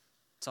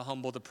to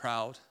humble the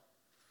proud.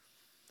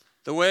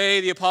 The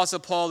way the Apostle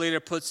Paul later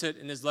puts it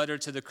in his letter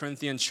to the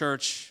Corinthian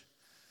church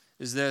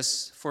is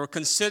this: for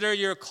consider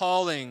your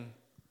calling.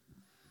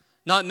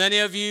 Not many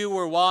of you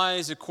were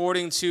wise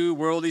according to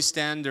worldly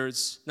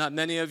standards. Not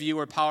many of you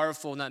were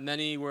powerful. Not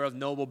many were of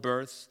noble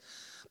birth.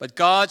 But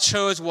God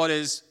chose what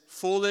is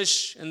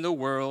foolish in the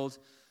world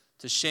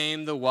to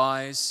shame the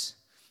wise.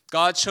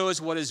 God chose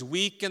what is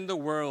weak in the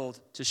world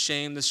to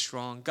shame the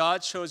strong.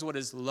 God chose what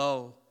is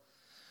low,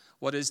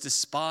 what is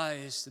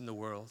despised in the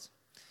world,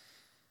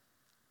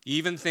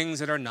 even things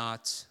that are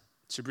not,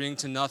 to bring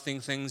to nothing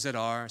things that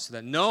are, so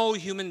that no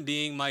human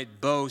being might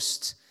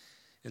boast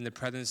in the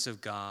presence of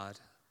God.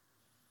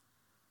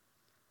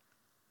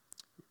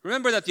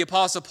 Remember that the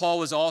Apostle Paul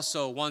was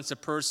also once a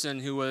person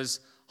who was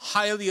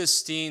highly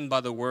esteemed by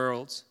the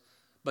world,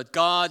 but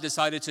God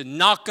decided to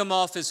knock him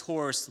off his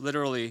horse,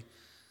 literally,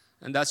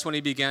 and that's when he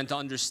began to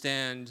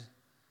understand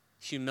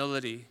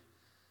humility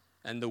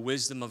and the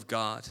wisdom of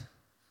God.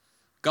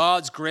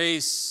 God's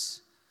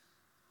grace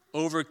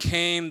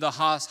overcame the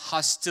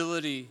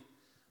hostility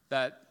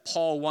that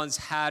Paul once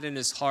had in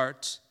his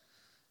heart.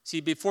 See,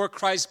 before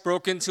Christ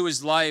broke into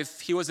his life,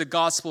 he was a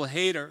gospel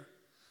hater,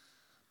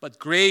 but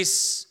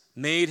grace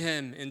made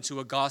him into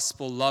a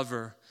gospel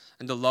lover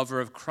and a lover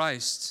of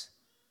Christ.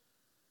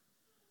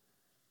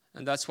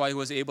 And that's why he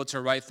was able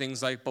to write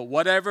things like, but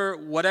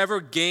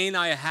whatever gain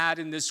I had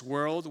in this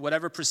world,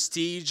 whatever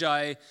prestige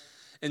I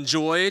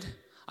enjoyed,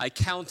 I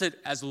count it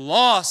as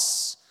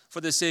loss for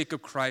the sake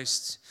of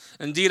Christ.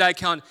 Indeed, I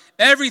count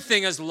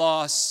everything as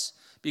loss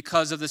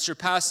because of the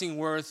surpassing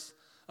worth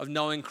of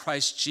knowing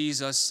Christ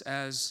Jesus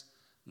as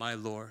my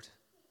Lord.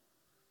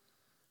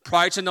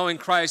 Prior to knowing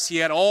Christ, he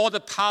had all the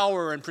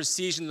power and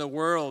prestige in the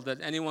world that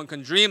anyone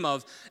can dream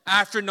of.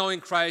 After knowing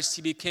Christ,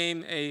 he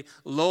became a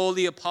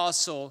lowly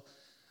apostle,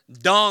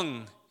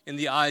 dung in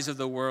the eyes of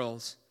the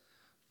world.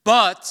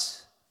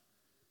 But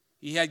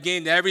he had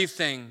gained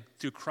everything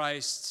through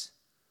Christ.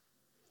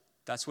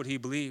 That's what he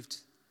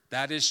believed.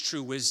 That is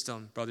true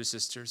wisdom, brothers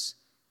and sisters.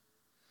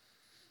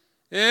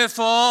 If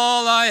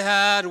all I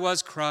had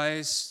was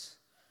Christ,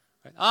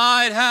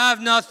 I'd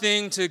have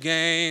nothing to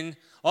gain.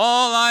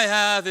 All I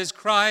have is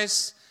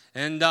Christ,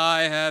 and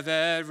I have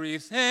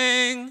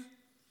everything.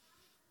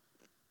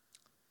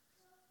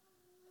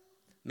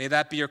 May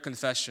that be your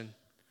confession.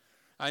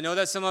 I know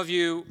that some of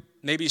you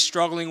may be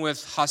struggling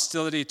with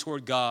hostility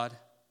toward God.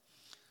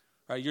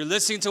 Right? You're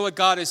listening to what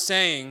God is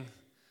saying,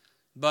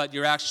 but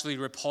you're actually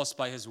repulsed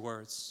by his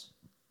words.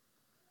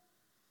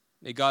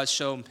 May God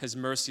show his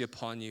mercy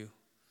upon you.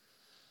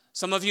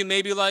 Some of you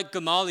may be like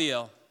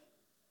Gamaliel,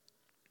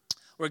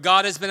 where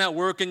God has been at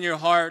work in your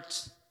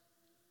heart,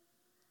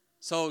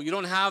 so you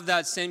don't have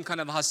that same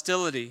kind of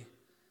hostility,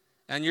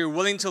 and you're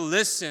willing to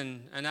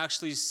listen and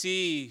actually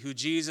see who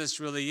Jesus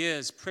really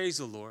is. Praise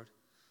the Lord.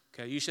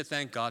 Okay, you should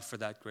thank God for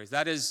that grace.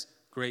 That is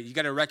great. You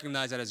got to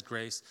recognize that as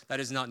grace. That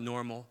is not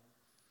normal.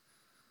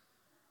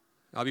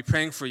 I'll be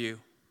praying for you.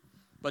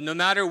 But no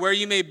matter where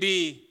you may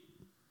be,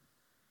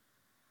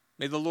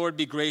 may the Lord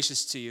be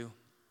gracious to you.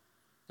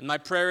 And my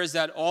prayer is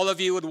that all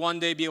of you would one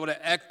day be able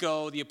to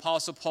echo the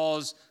Apostle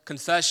Paul's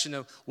confession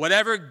of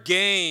whatever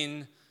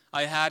gain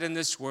I had in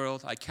this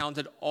world, I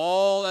counted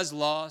all as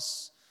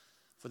loss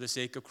for the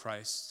sake of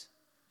Christ.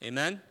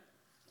 Amen?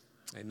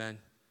 Amen.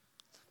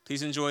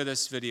 Please enjoy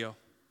this video.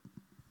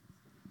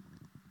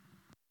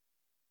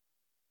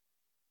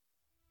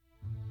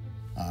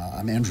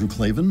 I'm Andrew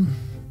Klavan.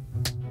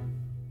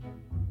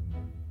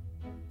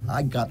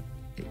 I got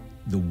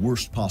the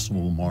worst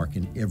possible mark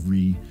in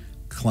every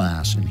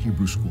class in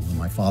Hebrew school. And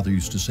my father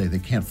used to say they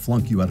can't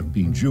flunk you out of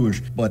being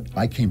Jewish, but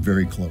I came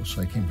very close.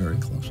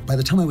 By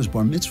the time I was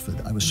bar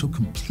mitzvahed, I was so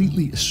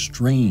completely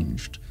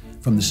estranged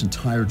from this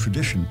entire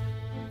tradition,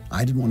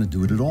 I didn't want to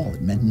do it at all.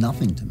 It meant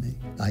nothing to me.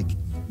 I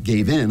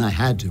gave in, I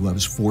had to. I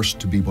was forced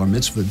to be bar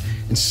mitzvahed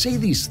and say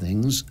these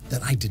things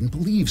that I didn't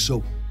believe.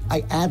 So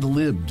I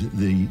ad-libbed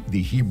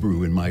the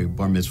Hebrew in my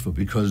bar mitzvah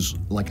because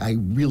I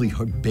really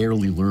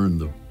barely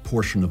learned the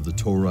portion of the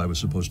Torah I was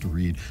supposed to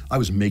read. I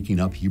was making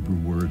up Hebrew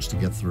words to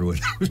get through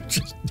it. I was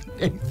just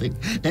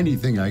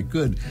anything I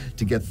could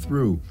to get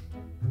through.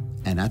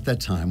 And at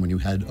that time, when you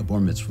had a bar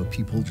mitzvah,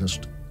 people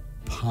just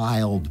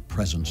piled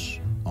presents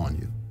on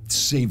you.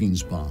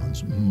 savings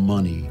bonds,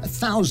 money,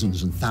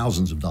 thousands and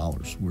thousands of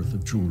dollars worth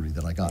of jewelry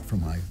that I got for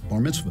my bar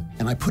mitzvah.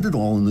 And I put it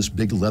all in this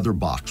big leather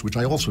box, which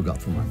I also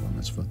got for my bar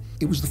mitzvah.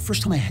 It was the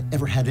first time I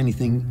ever had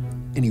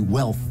any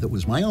wealth that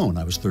was my own.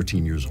 I was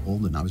 13 years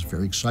old and I was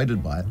very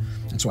excited by it.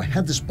 And so I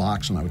had this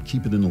box and I would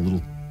keep it in a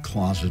little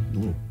closet, a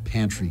little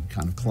pantry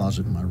kind of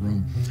closet in my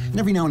room. And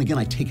every now and again,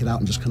 I'd take it out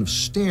and just kind of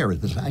stare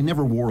at this. I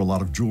never wore a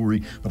lot of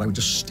jewelry, but I would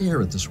just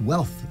stare at this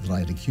wealth that I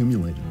had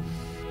accumulated.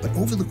 But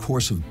over the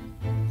course of,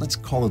 let's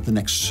call it the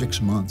next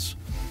 6 months,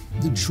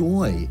 the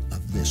joy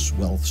of this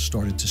wealth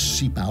started to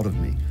seep out of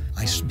me.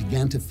 I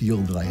began to feel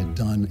that I had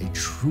done a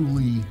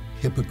truly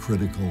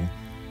hypocritical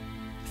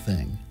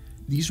thing.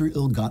 These are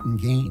ill-gotten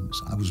gains.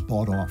 I was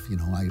bought off.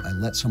 I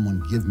let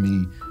someone give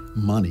me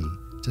money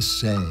to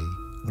say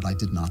what I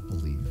did not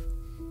believe.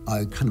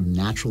 I kind of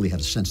naturally had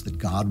a sense that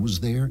God was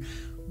there,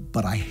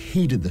 but I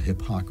hated the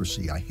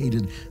hypocrisy. I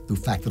hated the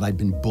fact that I'd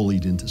been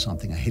bullied into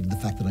something. I hated the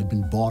fact that I'd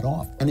been bought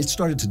off. And it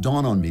started to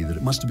dawn on me that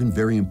it must have been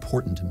very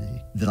important to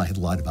me that I had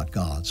lied about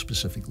God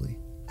specifically.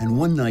 And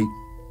one night,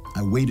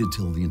 I waited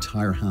till the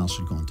entire house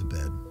had gone to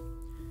bed,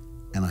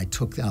 and I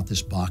took out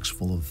this box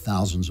full of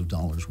thousands of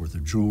dollars worth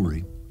of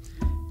jewelry,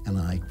 and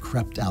I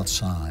crept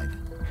outside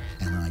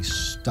and I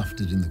stuffed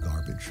it in the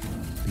garbage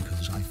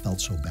because I felt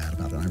so bad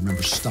about it. And I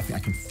remember stuffing, I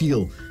can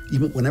feel,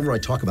 even whenever I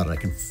talk about it, I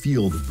can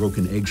feel the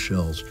broken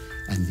eggshells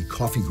and the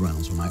coffee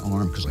grounds on my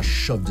arm because I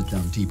shoved it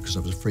down deep because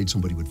I was afraid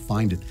somebody would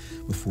find it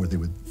before they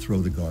would throw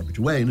the garbage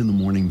away. And in the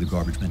morning, the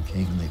garbage men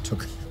came and they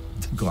took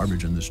the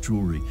garbage and this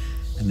jewelry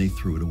and they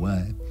threw it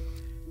away.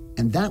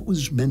 And that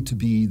was meant to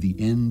be the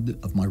end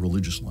of my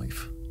religious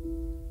life.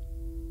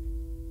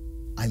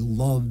 I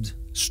loved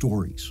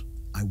stories.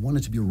 I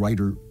wanted to be a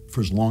writer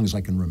for as long as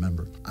I can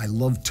remember. I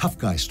love tough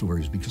guy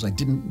stories because I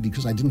didn't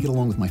get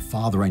along with my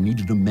father. I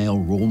needed a male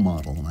role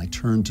model, and I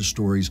turned to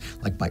stories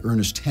like by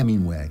Ernest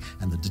Hemingway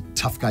and the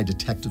tough guy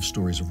detective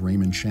stories of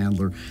Raymond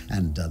Chandler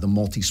and The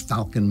Maltese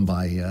Falcon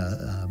by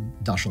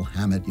Dashiell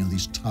Hammett.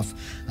 These tough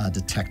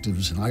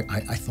detectives, and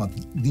I thought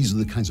these are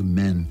the kinds of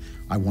men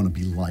I want to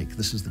be like.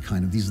 These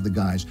are the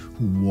guys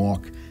who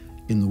walk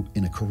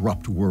in a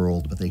corrupt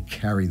world, but they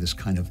carry this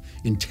kind of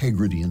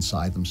integrity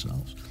inside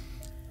themselves.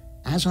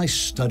 As I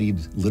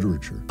studied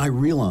literature, I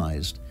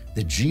realized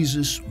that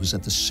Jesus was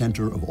at the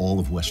center of all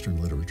of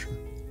Western literature.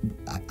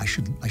 I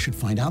should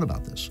find out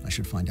about this. I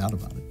should find out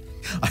about it.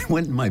 I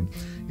went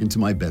into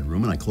my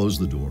bedroom and I closed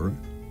the door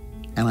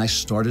and I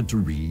started to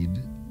read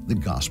the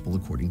Gospel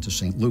according to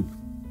St. Luke.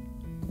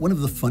 One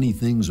of the funny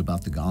things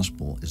about the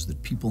Gospel is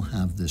that people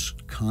have this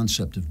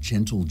concept of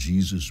gentle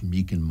Jesus,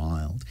 meek and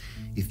mild.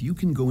 If you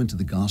can go into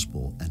the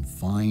Gospel and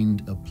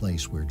find a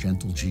place where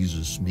gentle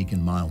Jesus, meek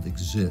and mild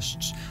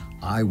exists,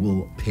 I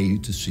will pay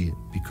to see it,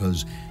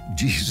 because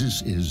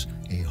Jesus is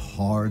a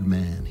hard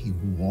man. He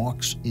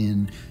walks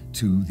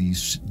into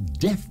these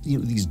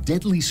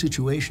deadly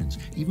situations.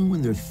 Even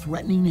when they're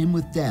threatening him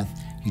with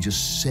death, he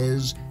just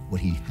says what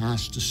he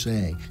has to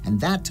say. And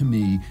that to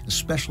me,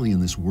 especially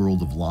in this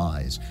world of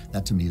lies,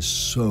 that to me is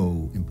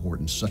so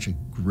important, such a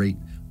great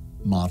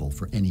model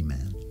for any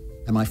man.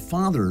 And my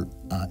father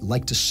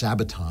liked to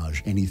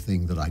sabotage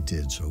anything that I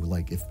did. So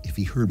like if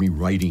he heard me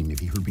writing, if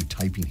he heard me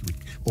typing, he would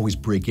always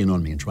break in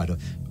on me and try to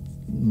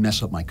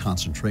mess up my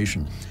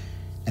concentration.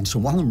 And so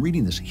while I'm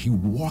reading this, he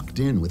walked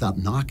in without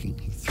knocking.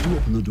 He threw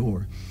open the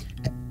door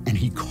and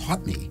he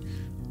caught me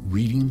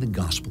reading the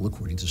Gospel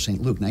according to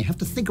St. Luke. Now you have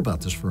to think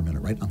about this for a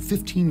minute, right? I'm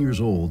 15 years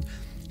old.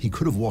 He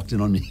could have walked in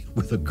on me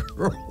with a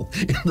girl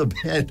in the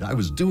bed. I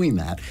was doing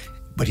that.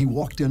 But he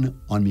walked in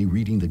on me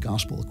reading the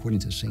Gospel according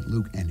to St.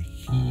 Luke, and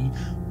he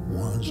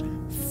was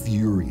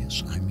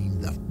furious. I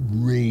mean, the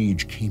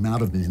rage came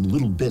out of him in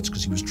little bits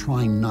because he was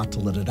trying not to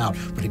let it out,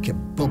 but it kept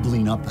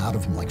bubbling up out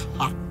of him like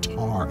hot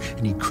tar,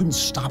 and he couldn't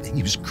stop it.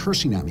 He was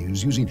cursing at me. He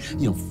was using,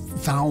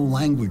 foul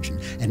language,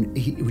 and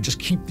he would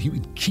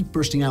keep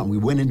bursting out. And we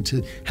went in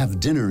to have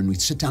dinner, and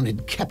we'd sit down,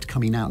 and it kept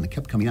coming out, and it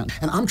kept coming out.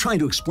 And I'm trying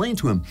to explain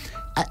to him,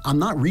 I'm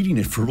not reading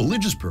it for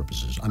religious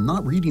purposes. I'm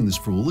not reading this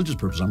for religious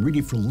purposes. I'm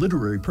reading it for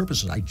literary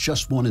purposes. I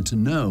just wanted to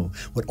know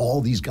what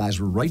all these guys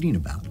were writing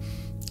about.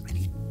 And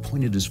he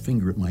pointed his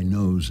finger at my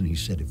nose and he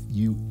said, if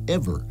you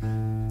ever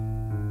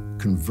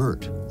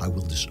convert, I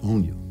will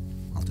disown you.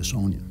 I'll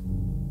disown you.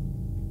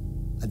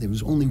 There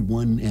was only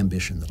one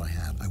ambition that I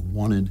had. I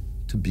wanted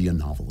to be a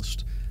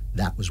novelist.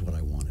 That was what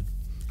I wanted.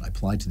 I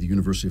applied to the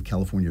University of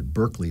California at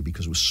Berkeley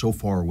because it was so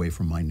far away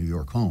from my New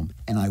York home.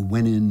 And I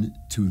went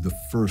into the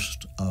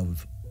first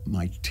of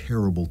my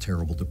terrible,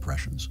 terrible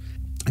depressions.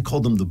 I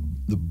called them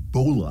the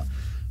bola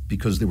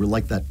because they were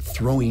like that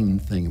throwing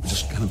thing. It would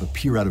just kind of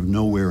appear out of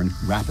nowhere and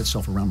wrap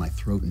itself around my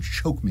throat and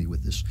choke me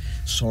with this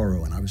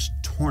sorrow. And I was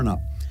torn up.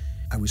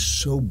 I was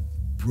so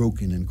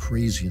broken and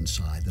crazy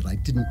inside that I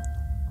didn't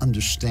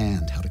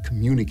understand, how to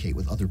communicate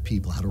with other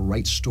people, how to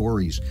write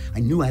stories. I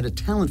knew I had a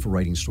talent for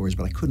writing stories,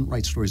 but I couldn't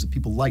write stories that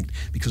people liked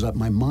because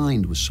my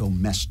mind was so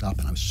messed up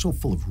and I was so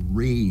full of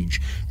rage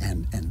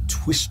and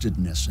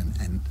twistedness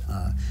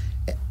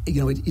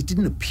it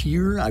didn't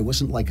appear. I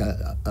wasn't like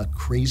a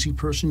crazy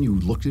person. You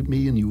looked at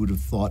me and you would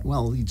have thought,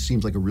 well, he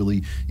seems like a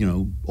really,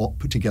 all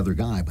put together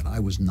guy, but I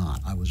was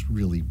not. I was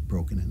really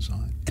broken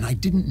inside. And I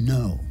didn't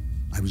know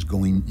I was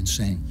going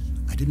insane.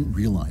 I didn't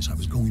realize I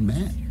was going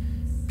mad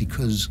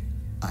because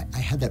I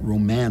had that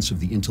romance of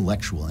the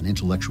intellectual. An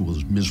intellectual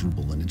is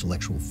miserable. An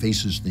intellectual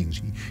faces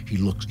things.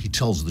 He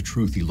tells the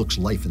truth. He looks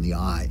life in the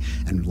eye,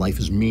 and life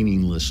is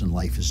meaningless, and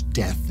life is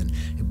death.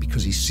 And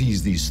because he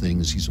sees these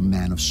things, he's a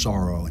man of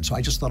sorrow. And so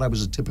I just thought I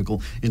was a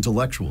typical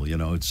intellectual.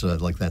 It's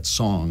like that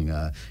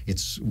song.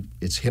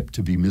 It's hip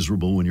to be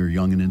miserable when you're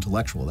young and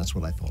intellectual. That's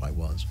what I thought I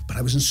was. But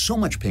I was in so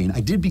much pain.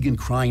 I did begin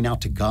crying out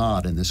to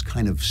God in this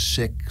kind of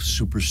sick,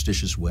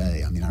 superstitious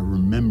way. I mean, I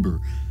remember,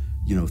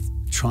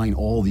 trying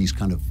all these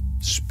kind of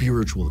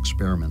spiritual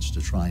experiments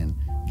to try and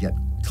get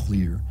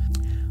clear.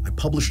 I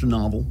published a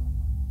novel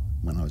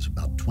when I was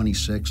about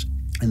 26,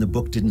 and the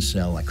book didn't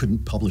sell. I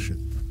couldn't publish it,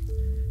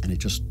 and it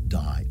just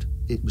died.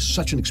 It was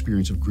such an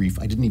experience of grief.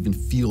 I didn't even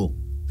feel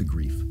the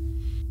grief.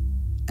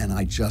 And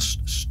I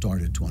just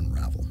started to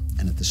unravel.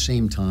 And at the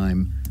same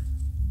time,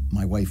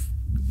 my wife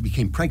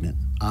became pregnant.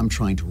 I'm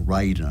trying to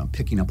write, and I'm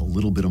picking up a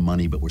little bit of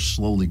money, but we're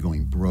slowly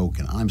going broke,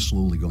 and I'm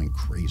slowly going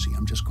crazy.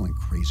 I'm just going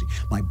crazy.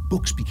 My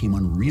books became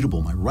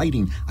unreadable. My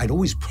writing, I'd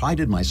always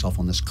prided myself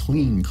on this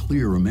clean,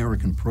 clear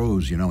American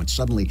prose, and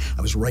suddenly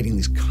I was writing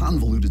these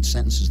convoluted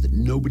sentences that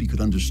nobody could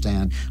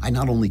understand. I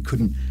not only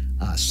couldn't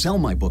sell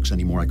my books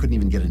anymore, I couldn't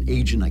even get an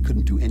agent. I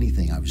couldn't do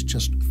anything. I was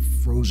just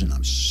frozen. I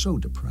was so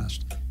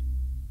depressed.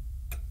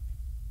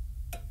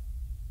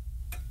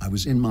 I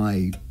was in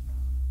my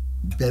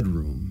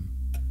bedroom,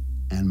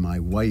 and my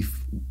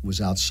wife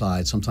was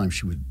outside. Sometimes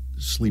she would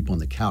sleep on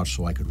the couch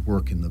so I could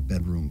work in the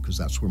bedroom because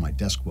that's where my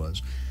desk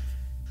was.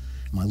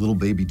 My little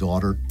baby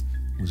daughter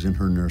was in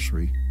her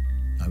nursery.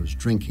 I was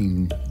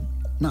drinking,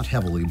 not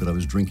heavily, but I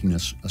was drinking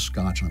a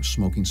scotch, and I was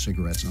smoking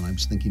cigarettes, and I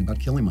was thinking about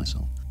killing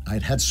myself. I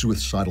had had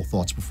suicidal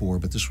thoughts before,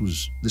 but this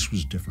was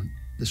different.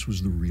 This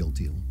was the real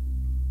deal.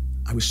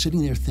 I was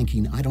sitting there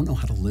thinking, I don't know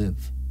how to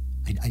live.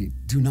 I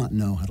do not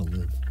know how to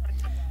live.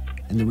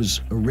 And there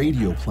was a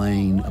radio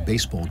playing a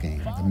baseball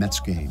game, the Mets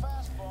game,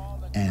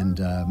 and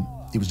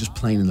it was just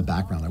playing in the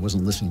background. I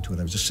wasn't listening to it.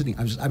 I was just sitting.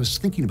 I was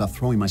thinking about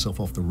throwing myself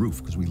off the roof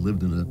because we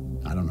lived in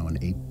an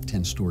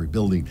 8-10-story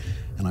building,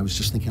 and I was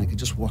just thinking I could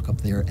just walk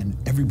up there and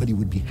everybody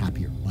would be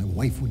happier. My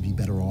wife would be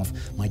better off.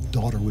 My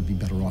daughter would be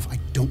better off. I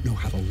don't know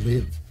how to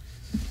live.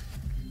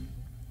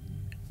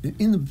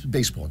 In the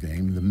baseball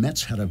game, the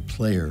Mets had a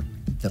player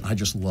that I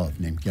just loved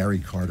named Gary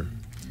Carter,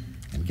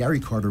 and Gary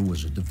Carter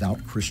was a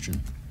devout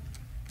Christian.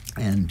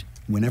 And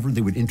whenever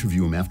they would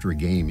interview him after a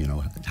game,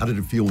 how did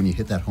it feel when you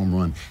hit that home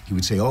run? He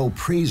would say, oh,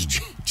 praise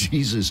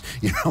Jesus,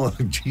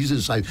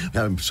 Jesus,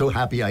 I'm so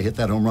happy I hit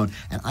that home run.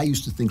 And I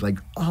used to think like,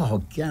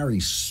 oh, Gary,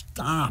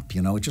 stop,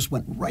 it just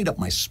went right up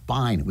my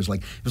spine. It was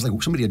like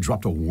somebody had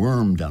dropped a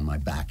worm down my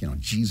back,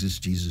 Jesus,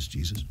 Jesus,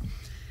 Jesus.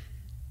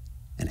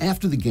 And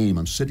after the game,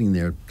 I'm sitting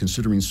there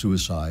considering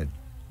suicide,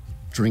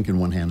 drink in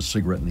one hand, a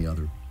cigarette in the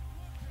other.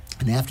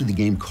 And after the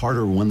game,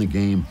 Carter won the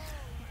game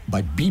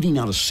by beating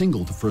out a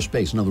single to first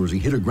base. In other words, he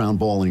hit a ground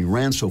ball and he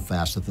ran so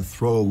fast that the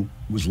throw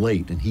was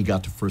late and he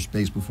got to first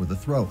base before the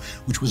throw,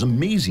 which was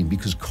amazing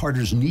because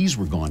Carter's knees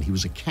were gone. He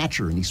was a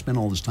catcher and he spent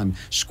all this time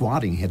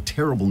squatting. He had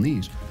terrible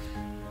knees.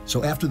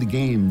 So after the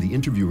game, the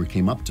interviewer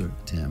came up to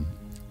him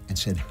and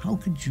said, how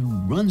could you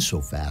run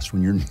so fast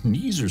when your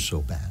knees are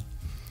so bad?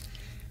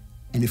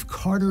 And if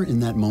Carter in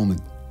that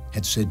moment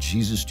had said,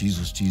 Jesus,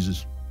 Jesus,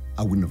 Jesus,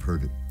 I wouldn't have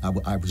heard it.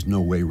 I was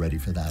no way ready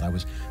for that.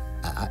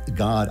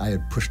 I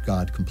had pushed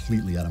God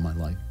completely out of my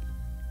life.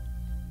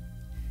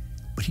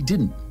 But he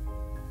didn't.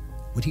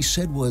 What he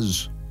said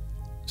was,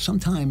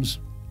 sometimes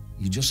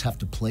you just have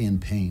to play in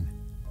pain.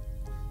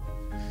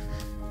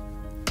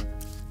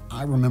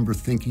 I remember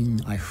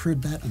thinking, I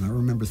heard that, and I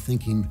remember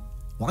thinking,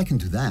 well, I can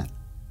do that.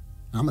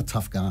 I'm a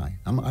tough guy.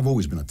 I've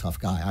always been a tough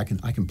guy.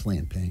 I can play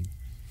in pain.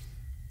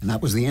 And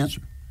that was the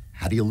answer.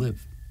 How do you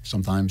live?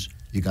 Sometimes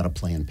you got to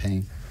play in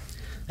pain.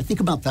 I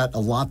think about that a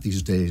lot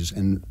these days,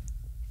 and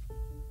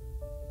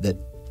that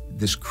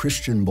this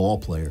Christian ball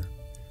player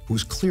who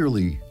was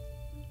clearly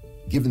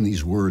given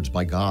these words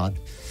by God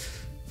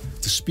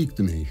to speak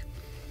to me,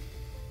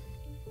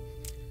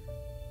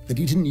 that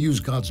he didn't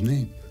use God's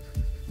name,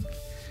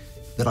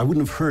 that I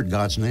wouldn't have heard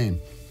God's name,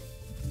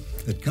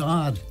 that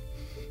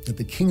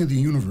the King of the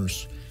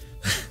universe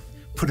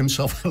put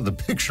himself out of the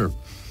picture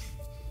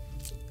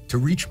to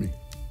reach me.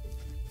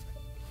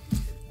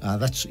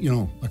 That's,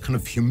 a kind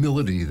of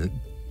humility that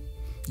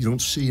you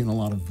don't see in a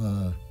lot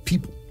of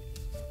people.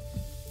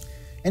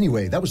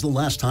 Anyway, that was the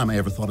last time I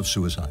ever thought of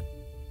suicide.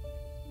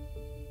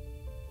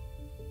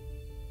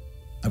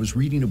 I was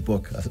reading a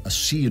book, a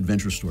sea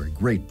adventure story,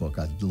 great book.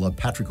 I love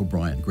Patrick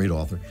O'Brian, great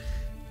author.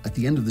 At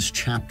the end of this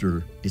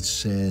chapter, it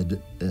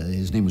said,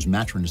 his name was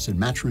Matron. It said,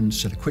 Matron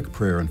said a quick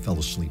prayer and fell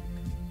asleep.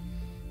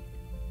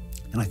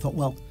 And I thought,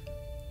 well,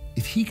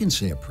 if he can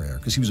say a prayer,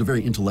 because he was a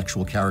very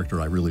intellectual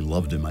character, I really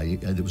loved him.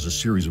 There was a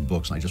series of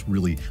books, and I just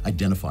really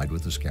identified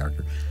with this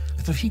character.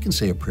 I thought, if he can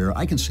say a prayer,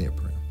 I can say a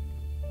prayer.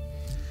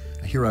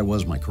 Here I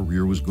was, my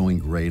career was going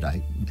great.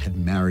 I had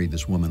married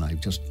this woman I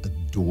just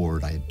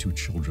adored. I had 2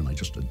 children I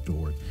just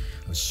adored.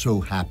 I was so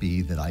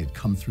happy that I had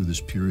come through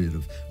this period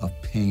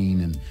of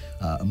pain and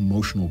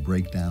emotional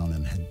breakdown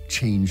and had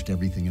changed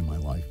everything in my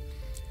life.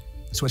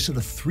 So I said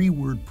a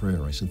 3-word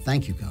prayer. I said,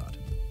 thank you, God.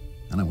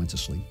 And I went to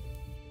sleep.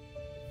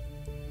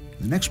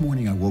 The next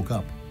morning I woke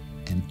up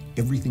and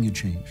everything had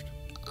changed.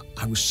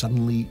 I was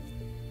suddenly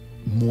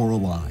more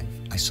alive.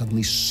 I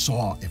suddenly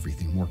saw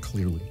everything more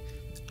clearly.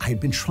 I had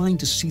been trying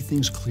to see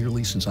things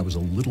clearly since I was a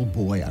little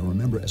boy. I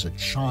remember as a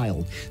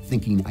child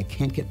thinking, I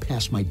can't get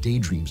past my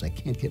daydreams. I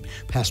can't get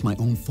past my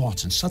own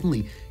thoughts. And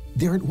suddenly,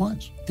 there it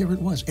was. There it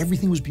was.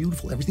 Everything was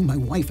beautiful. Everything, my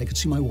wife, I could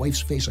see my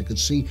wife's face. I could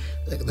see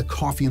the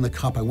coffee in the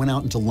cup. I went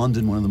out into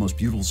London, one of the most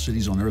beautiful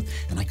cities on earth,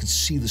 and I could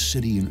see the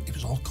city, and it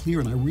was all clear.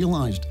 And I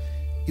realized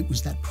it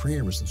was that prayer.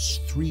 It was those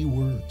 3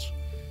 words.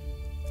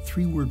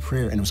 3-word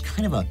prayer. And it was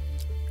kind of an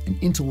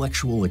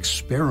intellectual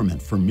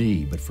experiment for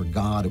me, but for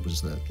God, it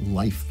was the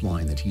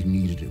lifeline that he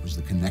needed. It was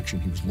the connection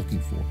he was looking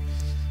for.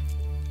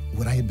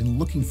 What I had been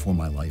looking for in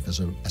my life as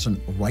a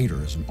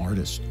writer, as an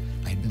artist,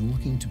 I had been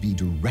looking to be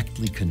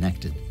directly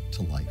connected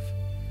to life.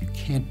 You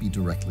can't be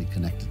directly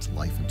connected to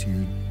life until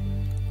you're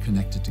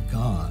connected to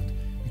God,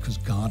 because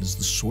God is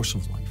the source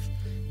of life.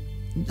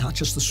 Not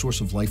just the source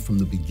of life from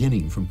the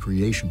beginning, from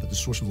creation, but the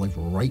source of life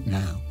right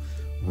now,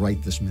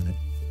 right this minute.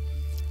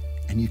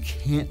 And you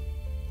can't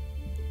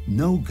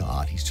know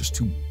God, he's just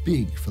too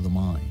big for the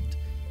mind,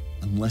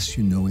 unless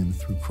you know him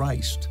through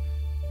Christ,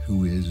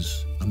 who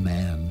is a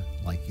man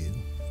like you.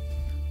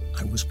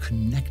 I was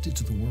connected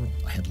to the world.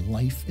 I had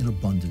life in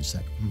abundance,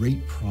 that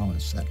great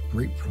promise. I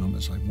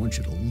want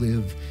you to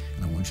live,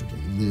 and I want you to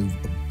live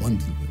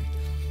abundantly.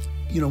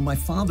 You know, my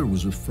father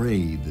was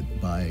afraid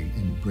that by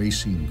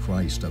embracing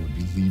Christ, I would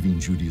be leaving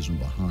Judaism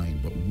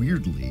behind. But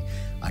weirdly,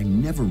 I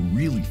never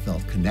really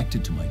felt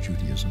connected to my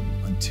Judaism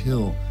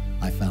until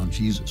I found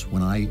Jesus.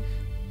 When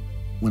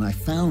I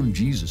found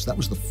Jesus, that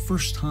was the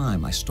first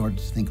time I started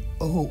to think,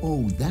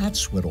 oh,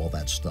 that's what all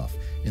that stuff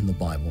in the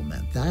Bible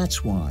meant.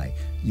 That's why,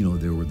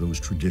 there were those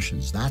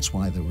traditions. That's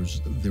why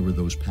there were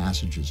those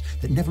passages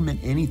that never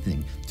meant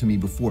anything to me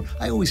before.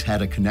 I always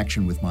had a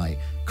connection with my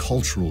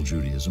cultural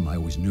Judaism. I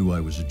always knew I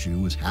was a Jew,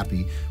 was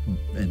happy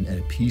and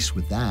at peace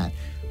with that.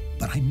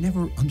 But I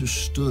never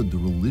understood the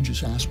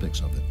religious aspects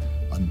of it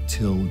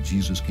until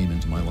Jesus came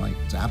into my life.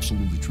 It's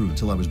absolutely true.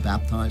 Until I was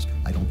baptized,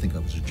 I don't think I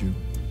was a Jew.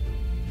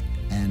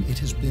 And it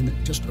has been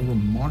just a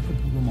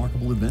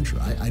remarkable adventure.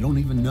 I don't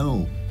even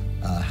know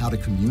how to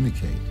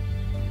communicate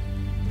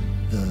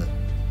the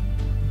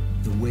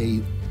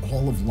way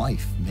all of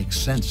life makes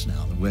sense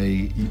now. The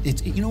way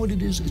you know what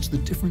it is? It's the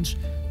difference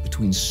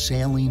between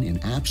sailing in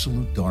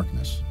absolute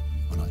darkness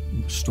on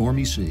a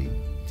stormy sea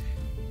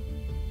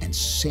and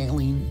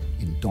sailing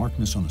in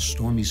darkness on a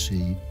stormy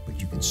sea,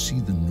 but you can see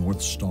the North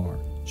Star,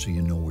 so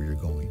you know where you're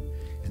going.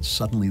 And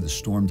suddenly the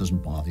storm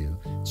doesn't bother you.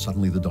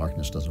 Suddenly the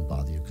darkness doesn't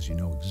bother you, because you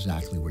know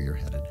exactly where you're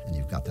headed, and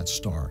you've got that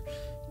star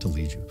to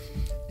lead you.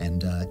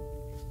 And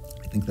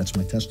I think that's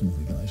my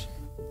testimony, guys.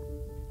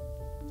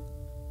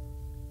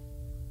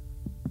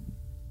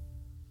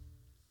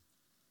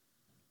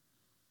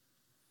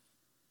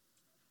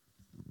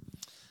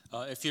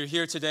 If you're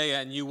here today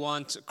and you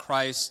want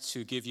Christ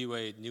to give you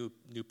a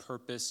new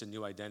purpose, a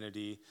new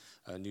identity,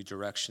 a new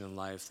direction in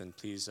life, then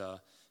please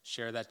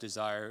share that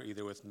desire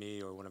either with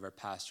me or one of our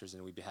pastors,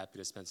 and we'd be happy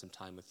to spend some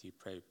time with you,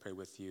 pray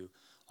with you,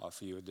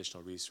 offer you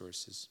additional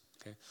resources.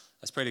 Okay,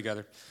 let's pray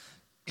together.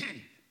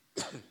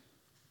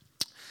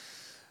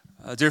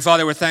 Dear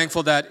Father, we're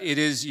thankful that it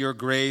is your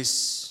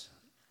grace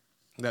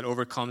that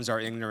overcomes our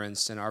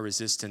ignorance and our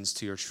resistance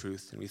to your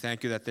truth. And we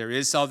thank you that there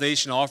is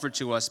salvation offered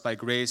to us by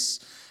grace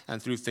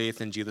and through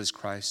faith in Jesus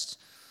Christ.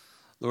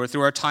 Lord,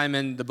 through our time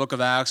in the book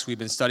of Acts, we've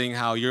been studying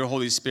how your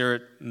Holy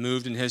Spirit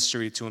moved in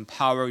history to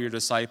empower your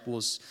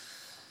disciples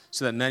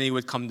so that many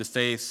would come to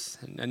faith.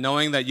 And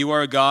knowing that you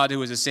are a God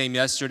who is the same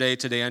yesterday,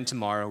 today, and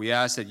tomorrow, we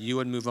ask that you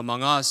would move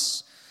among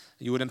us,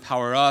 you would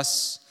empower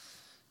us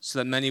so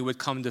that many would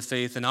come to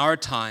faith in our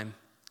time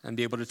and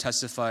be able to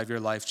testify of your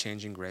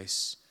life-changing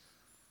grace.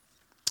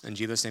 In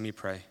Jesus' name we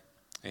pray.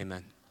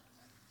 Amen.